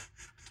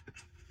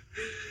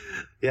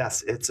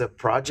 Yes, it's a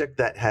project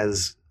that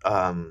has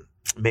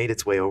made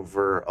its way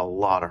over a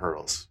lot of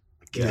hurdles.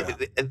 Yeah.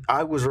 And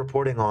I was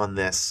reporting on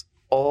this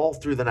all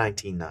through the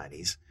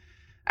 1990s,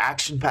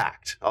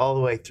 action-packed all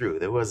the way through.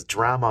 There was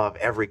drama of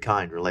every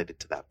kind related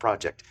to that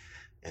project.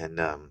 And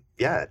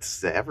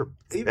it's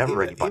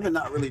even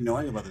not really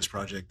knowing about this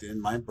project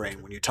in my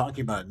brain, when you're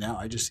talking about it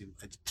now,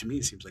 to me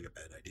it seems like a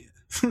bad idea.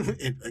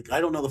 I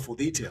don't know the full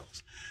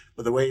details,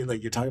 but the way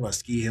you're talking about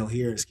Ski Hill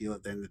here, Ski Hill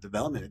there, and the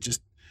development,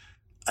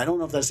 I don't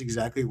know if that's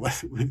exactly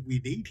what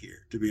we need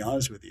here, to be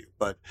honest with you.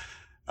 But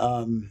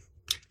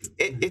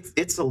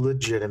it's a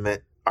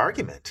legitimate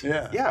argument.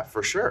 Yeah,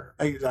 for sure.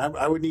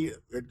 I would need,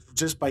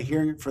 just by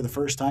hearing it for the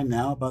first time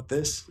now about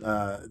this,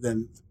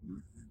 then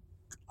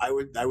I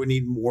would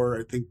need more,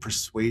 I think,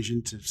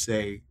 persuasion to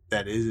say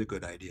that is a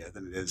good idea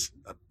than it is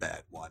a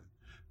bad one.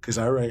 Because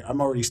I'm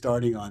already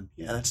starting on,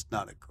 that's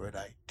not a good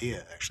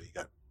idea. Actually, you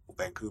got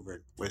Vancouver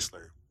and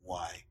Whistler.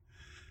 Why?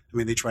 I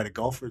mean, they tried an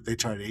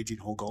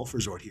 18-hole golf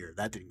resort here.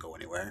 That didn't go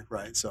anywhere,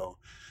 right? So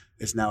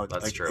it's now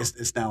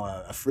it's now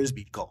a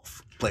frisbee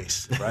golf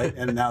place, right?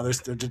 And now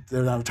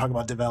they're now talking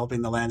about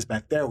developing the lands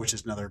back there, which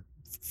is another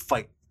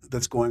fight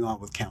that's going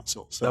on with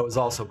council. So that was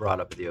also brought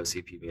up at the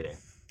OCP meeting.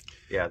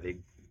 Yeah, the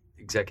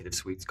Executive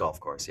Suites golf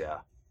course. Yeah.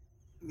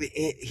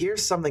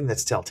 Here's something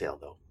that's telltale,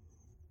 though.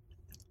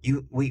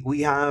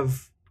 We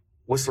have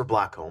Whistler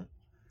Blackcomb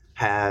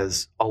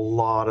has a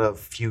lot of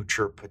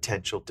future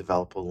potential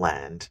developable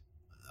land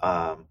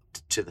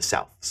to the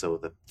south, so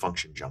the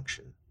Function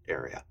Junction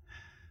area,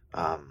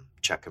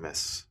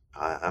 Cheakamus.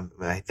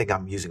 I think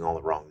I'm using all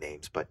the wrong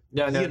names, but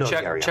No, you know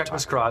the area I'm Cheakamus talking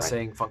about,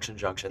 Crossing, Function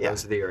Junction. Yeah.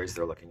 Those are the areas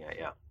they're looking at.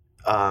 Yeah.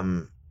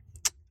 right?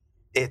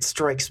 It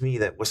strikes me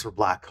that Whistler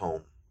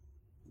Blackcomb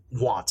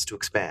wants to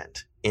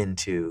expand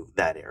into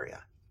that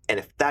area, and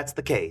if that's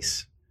the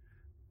case,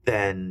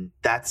 then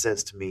that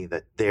says to me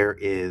that there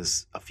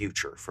is a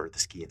future for the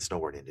ski and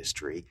snowboard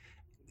industry.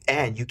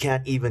 And you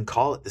can't even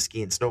call it the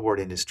ski and snowboard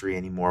industry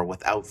anymore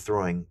without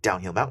throwing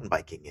downhill mountain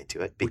biking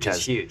into it, Which is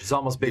because huge. It's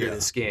almost bigger Yeah.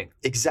 than skiing.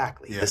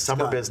 exactly Yeah, the it's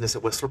summer got- business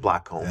at Whistler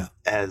Blackcomb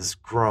has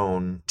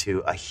grown to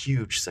a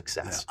huge Yeah.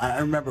 success. I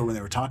remember when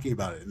they were talking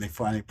about it and they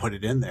finally put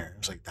it in there. It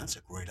was like, that's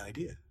a great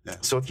idea. Yeah.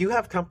 So if you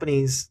have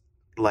companies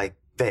like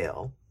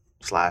Vail /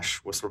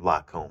 Whistler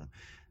Blackcomb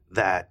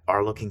that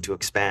are looking to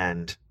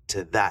expand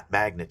to that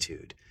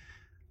magnitude,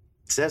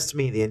 it says to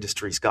me the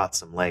industry's got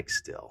some legs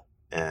still.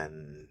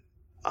 And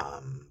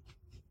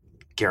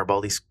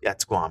Garibaldi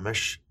at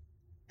Squamish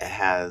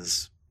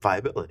has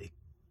viability.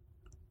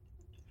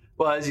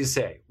 Well, as you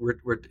say,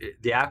 we're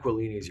the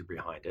Aquilinis are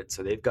behind it,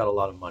 so they've got a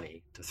lot of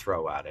money to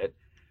throw at it.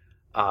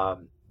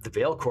 The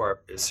Vail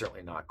Corp is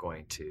certainly not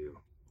going to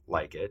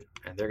like it,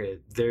 and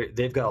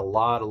they've got a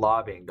lot of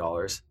lobbying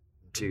dollars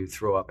to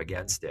throw up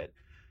against it.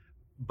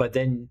 But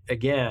then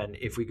again,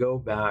 if we go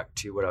back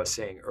to what I was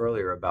saying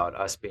earlier about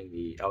us being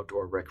the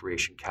outdoor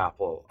recreation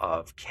capital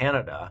of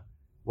Canada,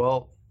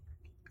 well,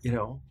 you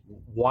know,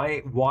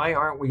 why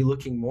aren't we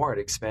looking more at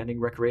expanding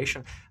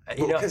recreation?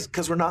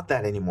 Because we're not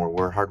that anymore.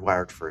 We're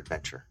hardwired for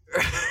adventure.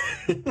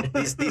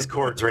 These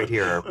cords right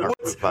here are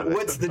proof of it.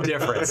 What's the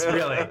difference,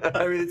 really?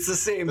 I mean, it's the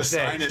same The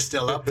thing. sign is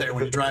still up there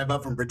when you drive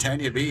up from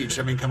Britannia Beach.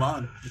 I mean, come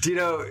on. Do you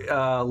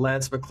know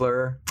Lance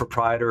McClure,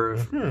 proprietor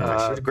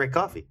of Great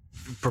coffee.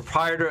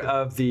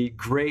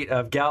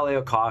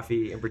 Galileo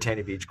Coffee in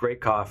Britannia Beach? Great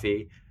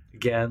coffee.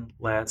 Again,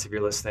 Lance, if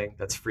you're listening,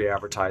 that's free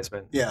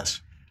advertisement.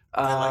 Yes.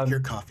 I like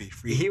your coffee.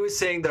 Free. He was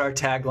saying that our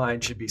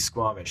tagline should be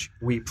Squamish,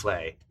 we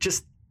play.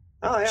 Just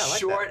Oh yeah, I like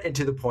short that. and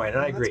to the point,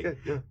 and I That's agree. good,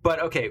 yeah.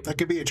 But okay, That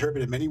could be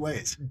interpreted many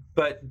ways.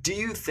 but do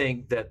you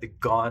think that the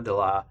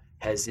gondola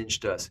has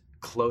inched us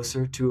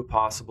closer to a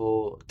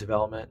possible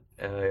development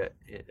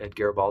at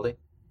Garibaldi?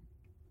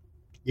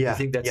 Yeah. I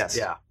think that's yes.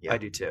 I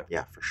do too.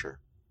 Yeah, for sure.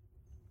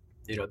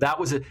 You know, that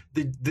was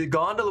the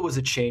gondola was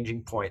a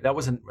changing point. That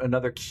was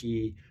another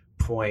key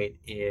point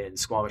in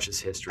Squamish's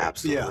history.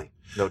 Absolutely.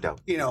 No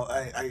doubt. You know,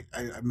 I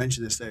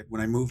mentioned this, that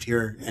when I moved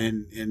here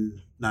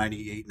in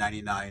 98,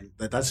 99,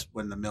 that's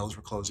when the mills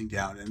were closing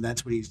down. And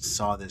that's when he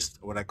saw this,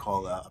 what I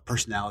call a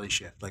personality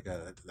shift, like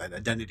an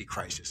identity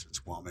crisis in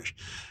Squamish.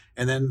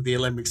 And then the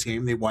Olympics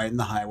came, they widened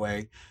the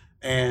highway.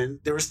 And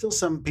there were still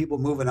some people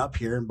moving up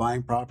here and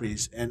buying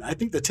properties. And I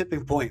think the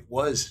tipping point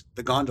was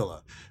the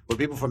gondola, where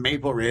people from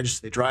Maple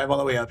Ridge, they drive all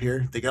the way up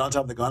here. They get on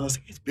top of the gondola. It's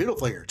like, it's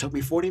beautiful here. It took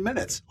me 40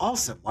 minutes.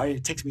 Awesome. Why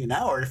it takes me an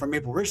hour from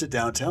Maple Ridge to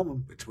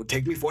downtown? It would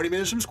take me 40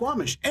 minutes from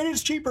Squamish. And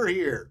it's cheaper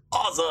here.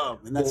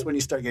 Awesome. And that's when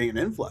you start getting an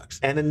influx.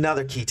 And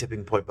another key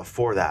tipping point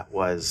before that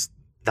was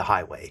the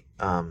highway,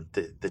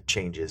 the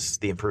changes,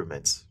 the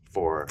improvements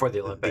for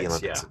the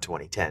Olympics, yeah. in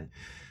 2010.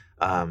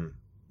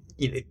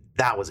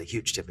 That was a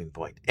huge tipping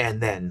point.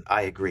 And then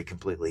I agree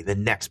completely. The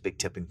next big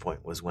tipping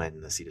point was when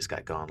the Sea to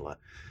Sky Gondola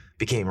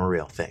became a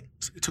real thing.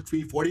 It took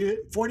me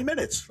 40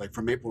 minutes, like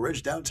from Maple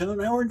Ridge downtown,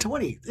 an hour and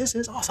 20. This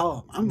is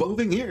awesome. I'm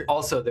moving here.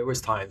 Also, there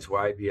was times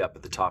where I'd be up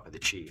at the top of the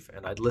Chief,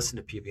 and I'd listen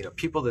to people,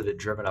 people that had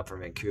driven up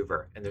from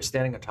Vancouver, and they're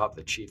standing on top of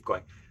the Chief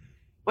going,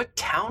 "What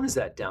town is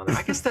that down there?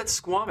 I guess that's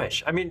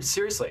Squamish." I mean,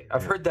 seriously,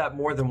 I've heard that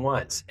more than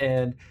once.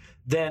 And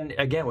then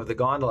again, with the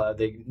gondola,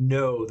 they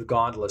know the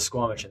gondola is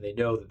Squamish, and they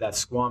know that that's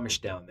Squamish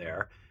down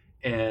there.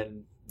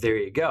 And there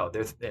you go.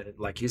 And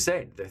like you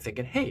say, they're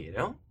thinking, hey,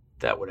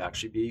 that would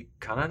actually be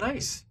kind of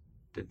nice.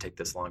 Didn't take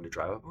this long to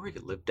drive up, or we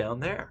could live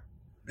down there.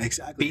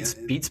 Exactly.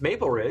 Beats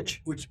Maple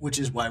Ridge. Which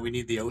is why we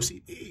need the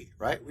OCP,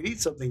 right? We need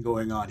something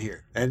going on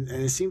here. And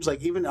it seems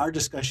like even our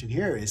discussion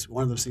here is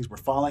one of those things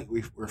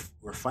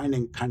we're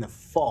finding kind of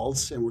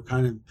faults, and we're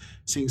kind of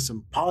seeing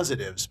some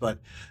positives. But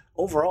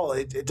overall,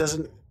 it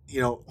doesn't,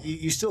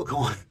 you still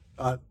go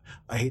on,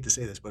 I hate to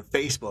say this, but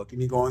Facebook,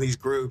 and you go on these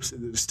groups,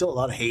 and there's still a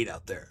lot of hate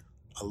out there.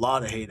 A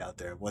lot of hate out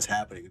there of what's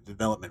happening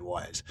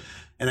development-wise.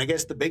 And I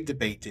guess the big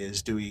debate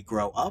is, do we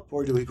grow up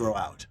or do we grow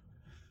out?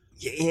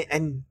 Yeah,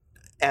 and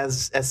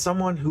as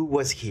someone who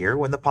was here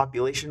when the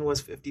population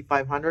was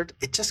 5,500,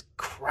 it just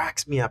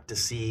cracks me up to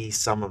see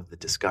some of the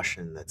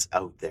discussion that's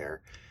out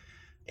there,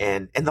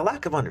 and the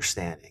lack of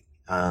understanding.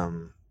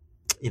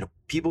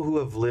 People who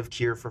have lived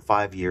here for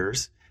 5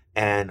 years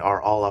and are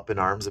all up in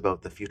arms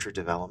about the future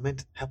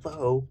development.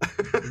 Hello.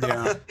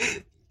 Yeah.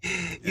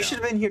 You should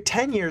have been here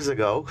 10 years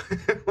ago.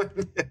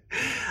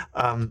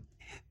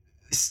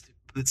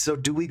 So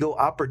do we go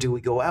up or do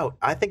we go out?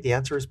 I think the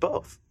answer is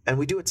both. And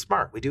we do it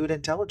smart. We do it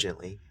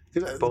intelligently.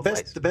 Both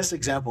ways. The best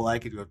example I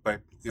could go by,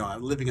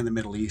 living in the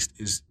Middle East,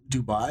 is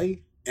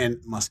Dubai and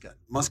Muscat.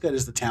 Muscat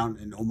is the town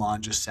in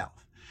Oman just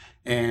south.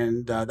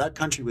 And that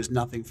country was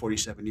nothing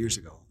 47 years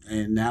ago.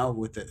 And now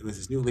with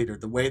his new leader,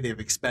 the way they've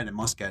expanded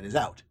Muscat is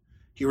out.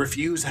 He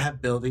refused to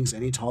have buildings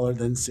any taller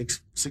than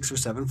six or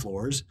seven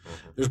floors.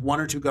 There's 1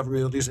 or 2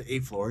 government buildings at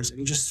 8 floors, and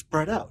he just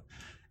spread out.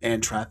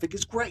 And traffic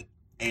is great.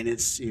 And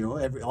it's,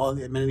 all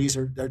the amenities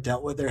are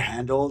dealt with, they're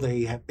handled,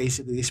 they have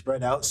basically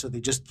spread out, so they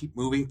just keep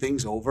moving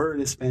things over,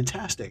 and it's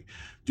fantastic.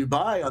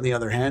 Dubai, on the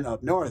other hand,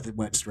 up north, it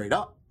went straight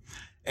up.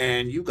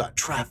 And you got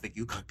traffic,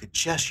 you got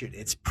congestion.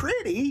 It's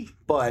pretty,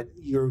 but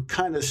you're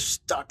kind of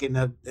stuck in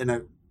a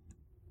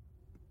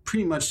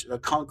pretty much a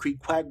concrete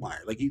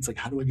quagmire. Like, it's like,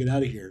 how do I get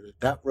out of here?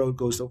 That road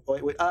goes to,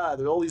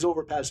 there's all these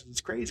overpasses.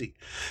 It's crazy.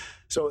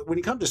 So when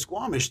you come to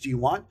Squamish, do you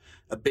want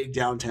a big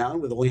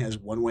downtown that only has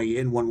one way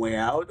in, one way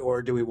out,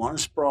 or do we want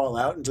to sprawl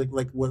out? And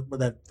like what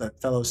that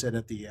fellow said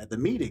at the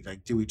meeting,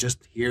 like, do we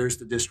just, here's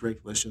the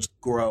district, let's just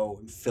grow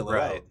and fill it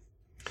out?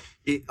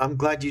 I'm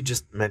glad you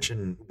just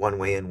mentioned one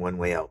way in, one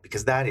way out,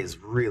 because that is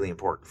really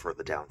important for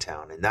the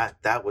downtown. And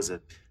that was a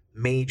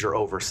major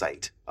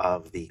oversight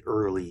of the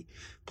early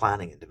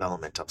planning and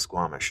development of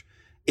Squamish.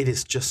 It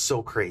is just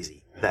so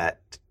crazy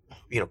that,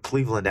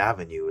 Cleveland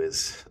Avenue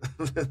is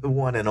the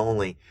one and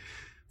only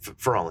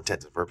for all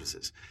intents and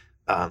purposes.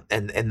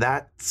 And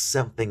that's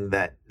something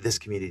that this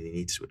community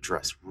needs to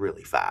address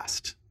really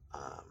fast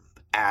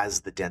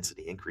as the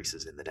density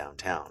increases in the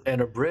downtown.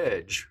 And a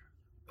bridge,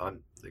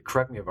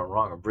 correct me if I'm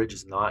wrong, a bridge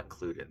is not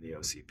included in the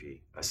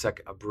OCP.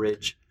 A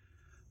bridge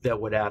that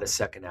would add a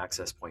second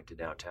access point to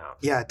downtown.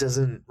 Yeah, it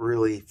doesn't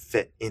really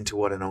fit into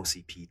what an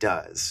OCP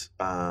does.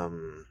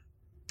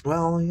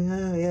 Well,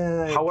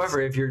 yeah. However,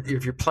 if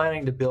you're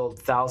planning to build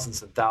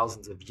thousands and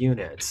thousands of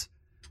units,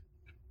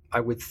 I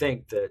would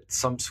think that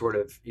some sort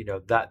of,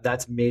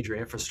 that's major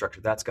infrastructure.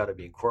 That's got to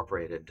be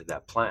incorporated into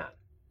that plan.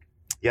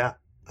 Yeah,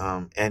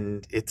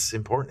 and it's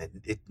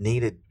important. It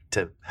needed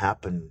to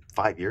happen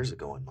 5 years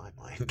ago in my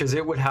mind. Because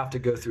it would have to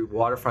go through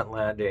Waterfront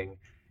Landing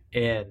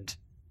and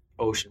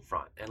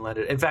Oceanfront and let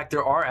it. In fact,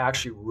 there are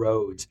actually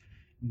roads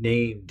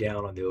named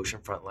down on the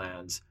Oceanfront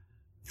lands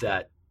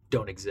that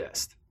don't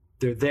exist.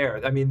 They're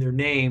there. I mean, they're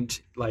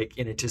named like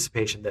in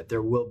anticipation that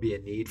there will be a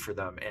need for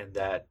them, and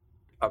that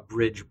a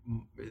bridge,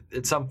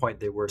 at some point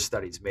there were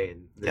studies made,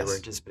 and they were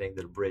anticipating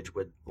that a bridge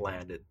would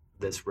land at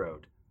this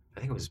road.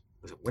 I think was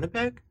it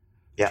Winnipeg?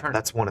 Yeah,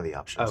 that's one of the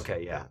options.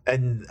 Okay, yeah.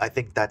 And I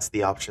think that's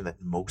the option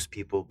that most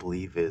people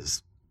believe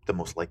is the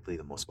most likely,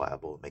 the most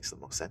viable, it makes the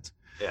most sense.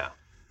 Yeah.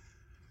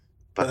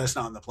 But that's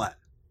not in the plan.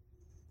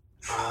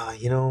 I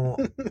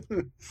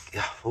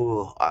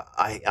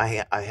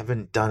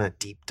haven't done a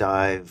deep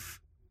dive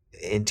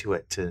into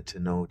it to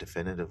know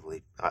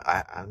definitively.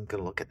 I'm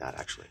going to look at that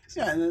actually.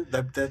 Yeah, and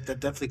that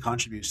definitely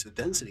contributes to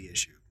the density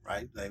issue,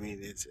 right? I mean,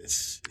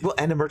 it's well,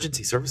 and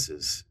emergency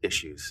services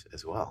issues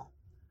as well.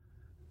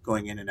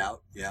 Going in and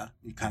out, yeah,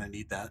 you kind of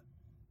need that.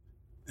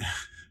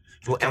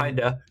 Well,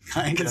 kinda.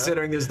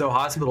 Considering there's no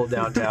hospital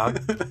downtown.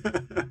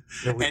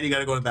 And you got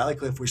to go to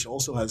Valleycliff, which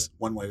also has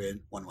one way in,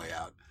 one way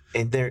out.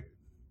 And there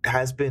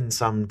has been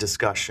some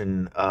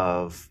discussion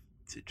of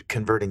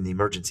converting the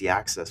emergency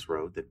access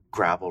road, the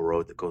gravel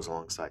road that goes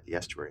alongside the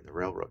estuary and the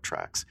railroad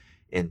tracks,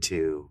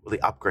 into really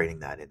upgrading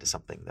that into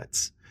something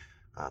that's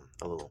a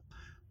little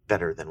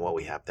better than what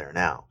we have there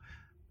now.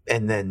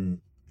 And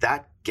then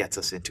that gets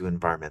us into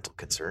environmental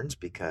concerns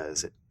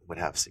because it would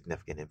have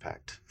significant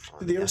impact on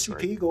Did the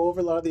OCP go over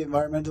a lot of the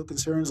environmental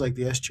concerns, like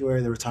the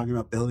estuary? They were talking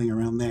about building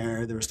around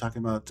there. They were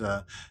talking about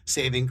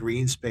saving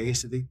green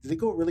space. Did they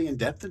go really in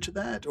depth into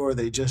that, or are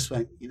they just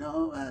like,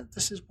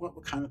 this is what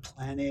we're kind of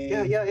planning?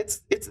 Yeah,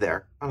 it's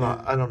there.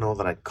 I don't know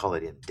that I'd call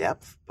it in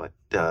depth, but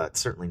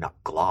it's certainly not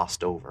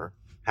glossed over.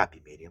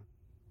 Happy medium,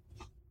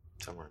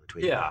 somewhere in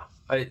between. Yeah,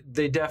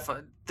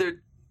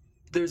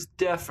 there's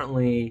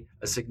definitely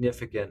a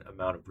significant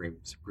amount of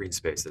green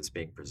space that's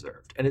being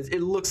preserved. And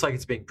it looks like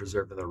it's being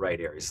preserved in the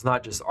right areas. It's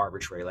not just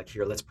arbitrary, like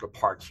here, let's put a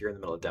park here in the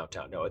middle of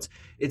downtown. No,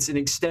 it's an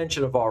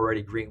extension of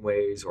already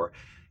greenways or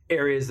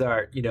areas that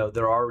are,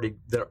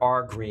 that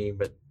are green,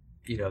 but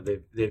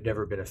they've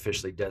never been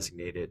officially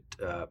designated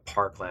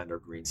parkland or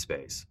green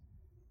space.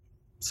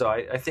 So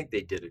I think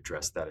they did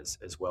address that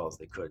as well as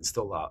they could and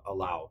still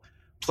allow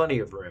plenty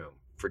of room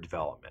for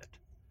development.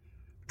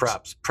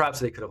 Perhaps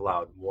they could have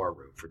allowed more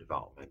room for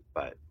development,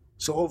 but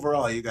so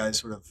overall, you guys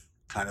sort of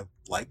kind of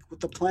like what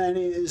the plan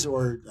is,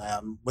 or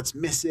what's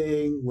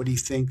missing? What do you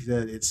think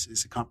that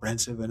it's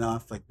comprehensive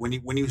enough? Like when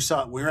you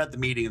were at the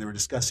meeting and they were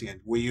discussing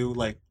it, were you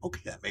like,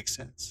 okay, that makes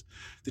sense?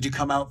 Did you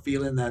come out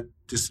feeling that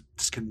this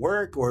can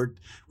work, or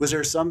was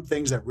there some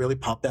things that really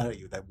popped out at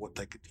you that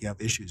you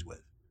have issues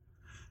with?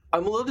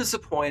 I'm a little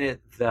disappointed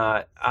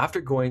that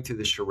after going through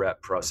the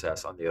charrette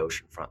process on the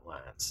oceanfront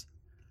lands,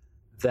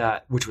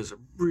 which was a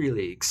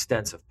really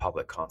extensive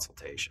public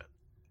consultation,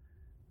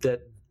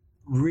 that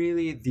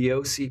really the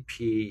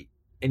OCP,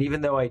 and even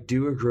though I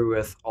do agree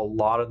with a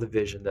lot of the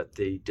vision that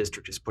the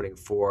district is putting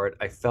forward,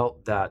 I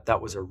felt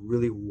that was a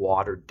really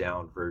watered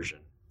down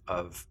version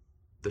of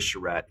the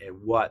charrette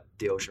and what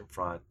the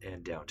oceanfront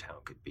and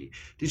downtown could be.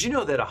 Did you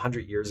know that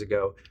 100 years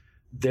ago,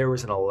 there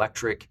was an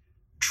electric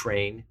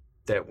train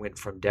that went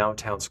from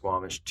downtown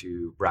Squamish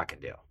to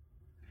Brackendale.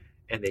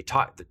 And they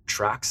taught the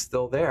track's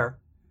still there,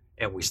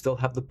 and we still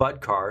have the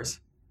Bud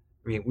cars.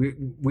 I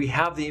mean, we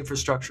have the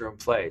infrastructure in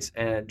place.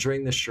 And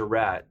during the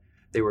charrette,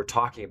 they were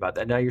talking about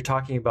that. Now you're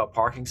talking about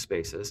parking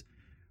spaces.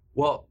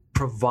 Well,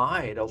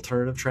 provide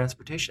alternative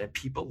transportation. And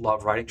people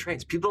love riding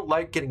trains. People don't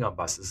like getting on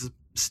buses.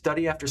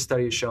 Study after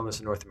study has shown this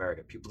in North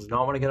America. People do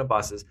not want to get on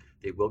buses.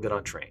 They will get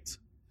on trains.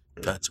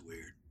 That's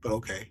weird, but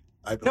okay.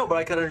 No, but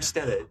I can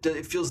understand it.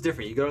 It feels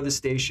different. You go to the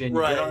station, you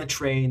Right. get on the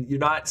train, you're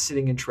not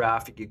sitting in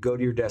traffic, you go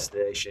to your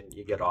destination,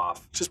 you get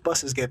off. Just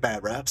buses get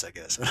bad raps, I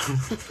guess.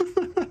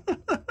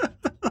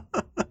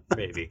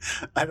 Maybe.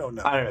 I don't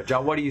know. I don't know.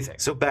 John, what do you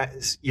think? So back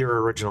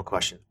your original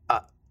question.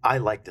 I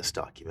like this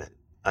document,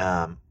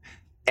 and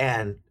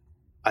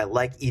I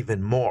like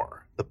even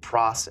more the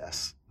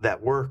process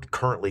that we're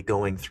currently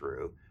going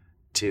through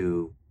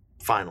to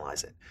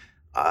finalize it.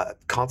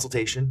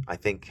 Consultation, I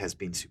think, has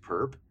been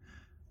superb,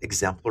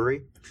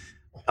 exemplary.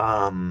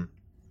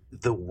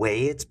 The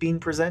way it's being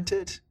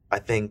presented, I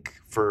think,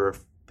 for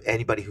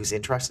anybody who's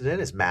interested in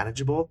it, is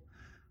manageable.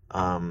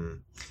 The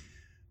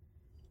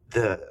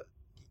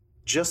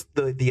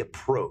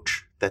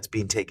approach that's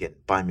being taken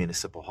by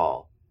Municipal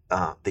Hall,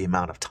 the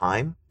amount of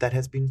time that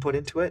has been put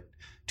into it,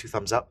 2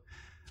 thumbs up.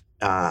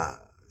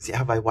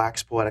 Have I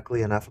waxed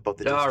poetically enough about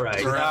the All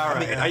district? right, all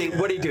right.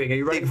 What are you doing? Are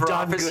you running they've for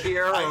done office good.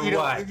 here or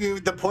what?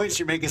 The points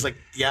you're making is like,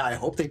 yeah, I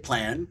hope they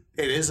plan.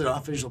 It is an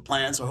official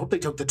plan, so I hope they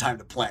took the time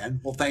to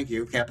plan. Well, thank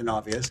you, Captain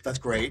Obvious. That's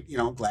great.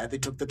 I'm glad they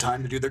took the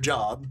time to do their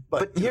job.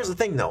 But here's the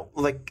thing, though.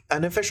 Like,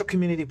 an official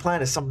community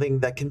plan is something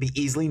that can be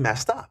easily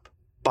messed up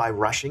by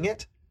rushing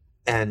it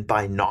and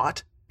by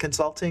not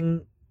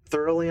consulting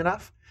thoroughly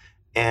enough.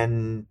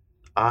 And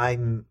I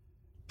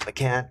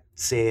can't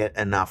say it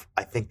enough.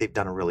 I think they've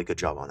done a really good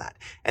job on that.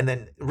 And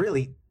then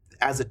really,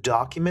 as a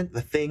document,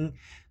 the thing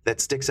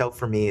that sticks out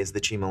for me is the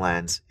Chima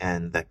lands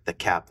and the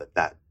cap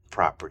that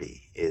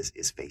property is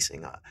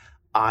facing.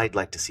 I'd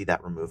like to see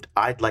that removed.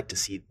 I'd like to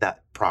see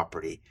that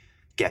property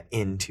get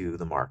into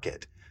the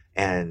market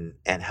and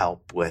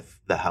help with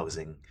the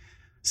housing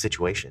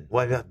situation.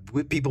 Well,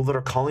 with people that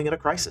are calling it a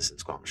crisis in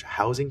Squamish, a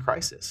housing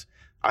crisis.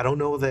 I don't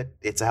know that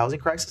it's a housing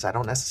crisis. I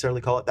don't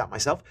necessarily call it that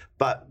myself,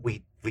 but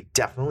we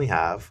definitely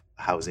have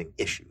a housing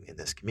issue in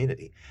this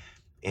community.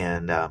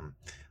 And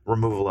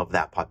removal of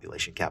that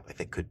population cap, I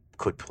think,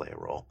 could play a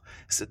role.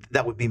 So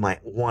that would be my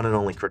one and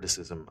only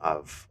criticism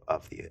of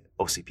the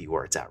OCP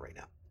where it's at right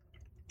now.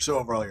 So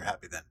overall, you're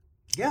happy then?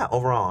 Yeah,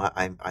 overall,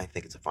 I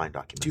think it's a fine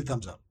document. 2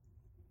 thumbs up.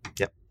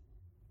 Yep.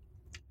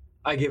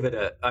 I give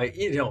it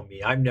you know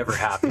me, I'm never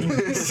happy.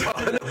 So,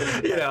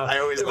 I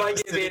always if love I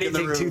give sitting in the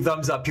anything room. 2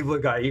 thumbs up, people are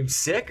going, are you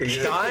sick? Are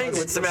you dying?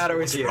 What's the matter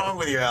with you? What's wrong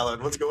with you,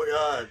 Alan? What's going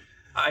on?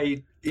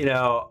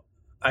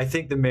 I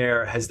think the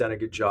mayor has done a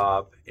good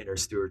job in her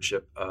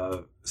stewardship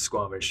of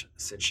Squamish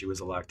since she was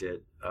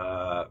elected.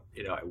 I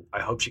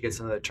hope she gets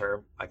another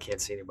term. I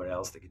can't see anyone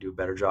else that could do a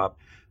better job.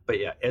 But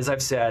yeah, as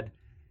I've said,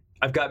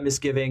 I've got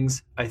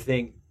misgivings. I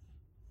think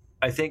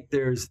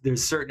there's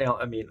certain,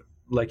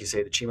 like you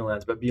say, the Chima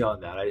lands, but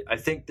beyond that, I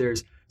think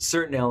there's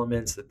certain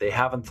elements that they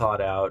haven't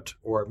thought out,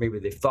 or maybe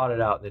they've thought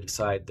it out and they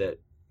decide that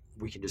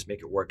we can just make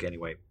it work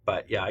anyway.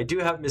 But yeah, I do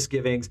have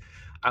misgivings.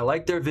 I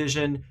like their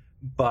vision,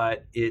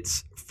 but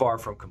it's far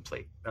from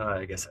complete.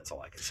 I guess that's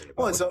all I can say about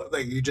Well, it. so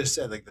like you just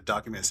said, like the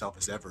document itself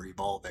is ever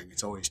evolving.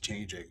 It's always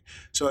changing.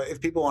 So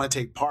if people want to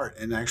take part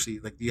and actually,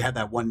 like, you had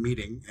that one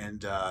meeting,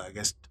 and I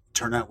guess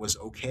turnout was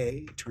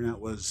okay. Turnout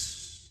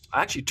was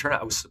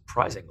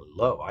surprisingly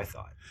low, I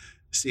thought.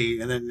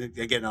 See, and then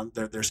again,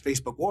 there's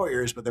Facebook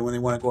warriors, but then when they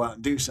want to go out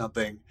and do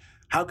something,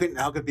 how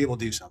can people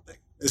do something?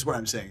 Is what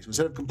I'm saying. So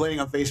instead of complaining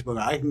on Facebook,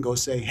 I can go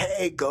say,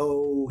 "Hey,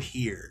 go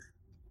here."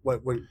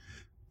 What?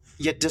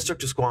 Yeah,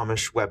 District of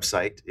Squamish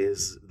website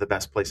is the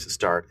best place to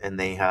start, and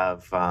they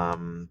have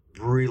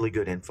really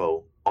good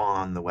info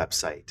on the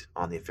website,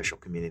 on the official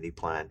community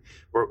plan.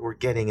 We're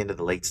getting into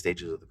the late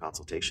stages of the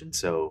consultation,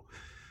 so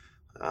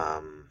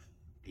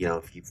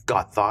if you've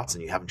got thoughts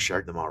and you haven't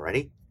shared them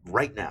already,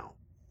 right now,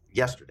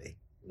 yesterday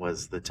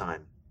was the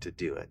time to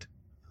do it.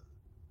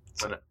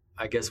 And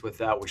I guess with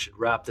that, we should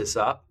wrap this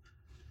up.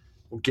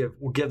 We'll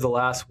give the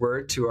last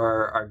word to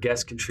our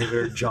guest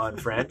contributor, John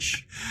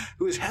French.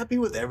 Who is happy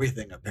with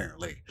everything,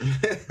 apparently.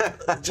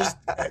 Just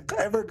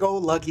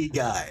ever-go-lucky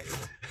guy.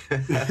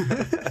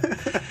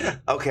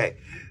 Okay,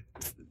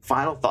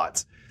 final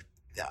thoughts.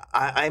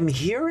 I'm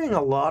hearing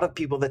a lot of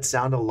people that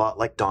sound a lot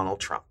like Donald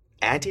Trump.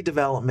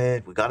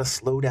 Anti-development, we got to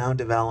slow down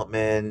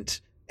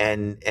development,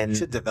 and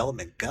He's a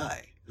development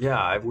guy.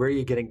 Yeah, where are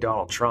you getting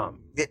Donald Trump?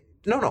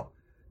 No.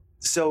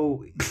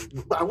 So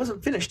I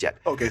wasn't finished yet.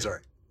 Okay,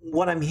 sorry.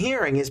 What I'm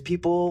hearing is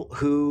people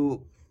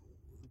who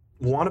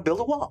want to build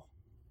a wall,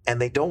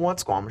 and they don't want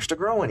Squamish to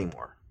grow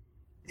anymore.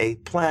 A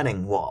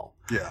planning wall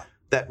Yeah,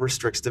 that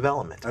restricts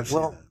development. I've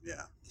seen that.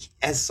 Yeah.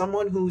 As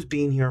someone who's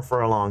been here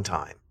for a long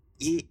time,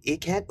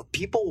 it can't.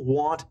 People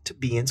want to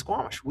be in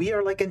Squamish. We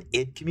are like an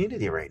it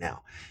community right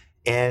now,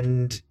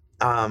 and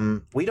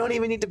we don't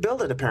even need to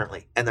build it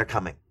apparently, and they're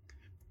coming.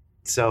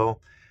 So,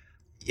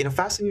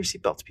 fasten your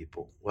seatbelts,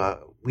 people.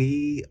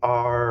 We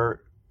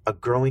are a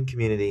growing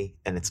community,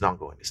 and it's not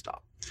going to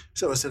stop.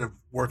 So instead of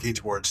working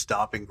towards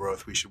stopping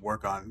growth, we should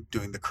work on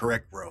doing the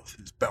correct growth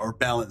or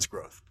balanced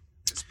growth.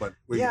 Is what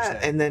you're saying.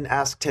 And then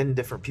ask 10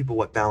 different people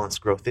what balanced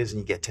growth is, and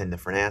you get 10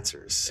 different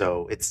answers.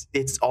 So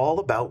it's all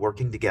about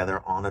working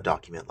together on a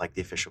document like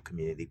the official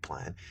community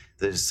plan.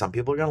 There's some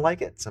people are going to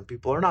like it, some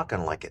people are not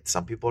going to like it,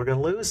 some people are going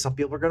to lose, some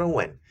people are going to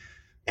win.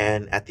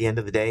 And at the end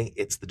of the day,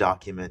 it's the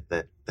document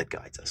that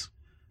guides us.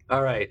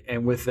 All right.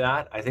 And with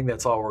that, I think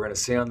that's all we're going to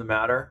say on the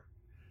matter.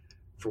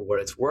 For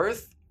what it's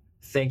worth,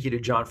 thank you to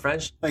John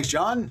French. Thanks,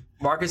 John.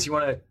 Marcus, you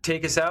want to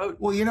take us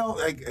out? Well,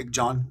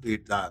 John,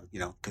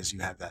 because you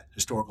have that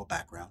historical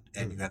background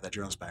and you have that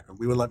journalist background,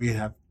 we would love you to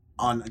have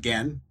on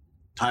again,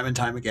 time and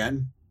time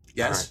again.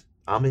 Yes?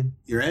 Right. I'm in.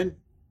 You're in?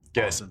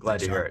 Good. Awesome. Glad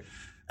Thanks, to hear John. it.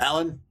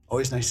 Alan,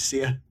 always nice to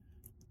see you.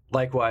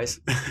 Likewise.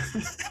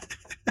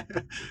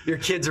 Your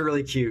kids are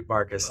really cute,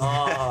 Marcus.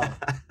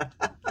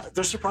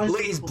 They're surprised.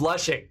 Look, he's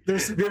blushing.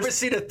 Have you ever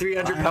seen a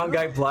 300-pound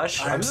guy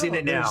blush? I'm seeing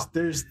it now.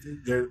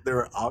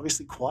 They're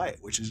obviously quiet,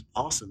 which is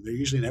awesome. They're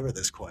usually never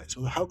this quiet.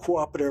 So how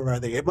cooperative are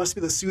they? It must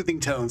be the soothing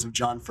tones of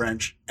John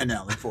French and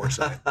Alan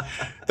Forsyth.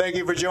 Thank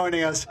you for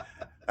joining us.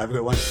 Have a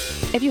good one.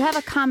 If you have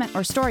a comment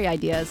or story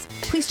ideas,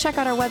 please check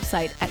out our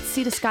website at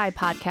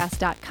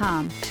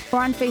seatoskypodcast.com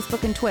or on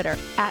Facebook and Twitter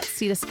at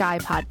Sea to Sky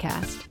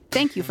Podcast.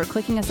 Thank you for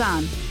clicking us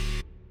on.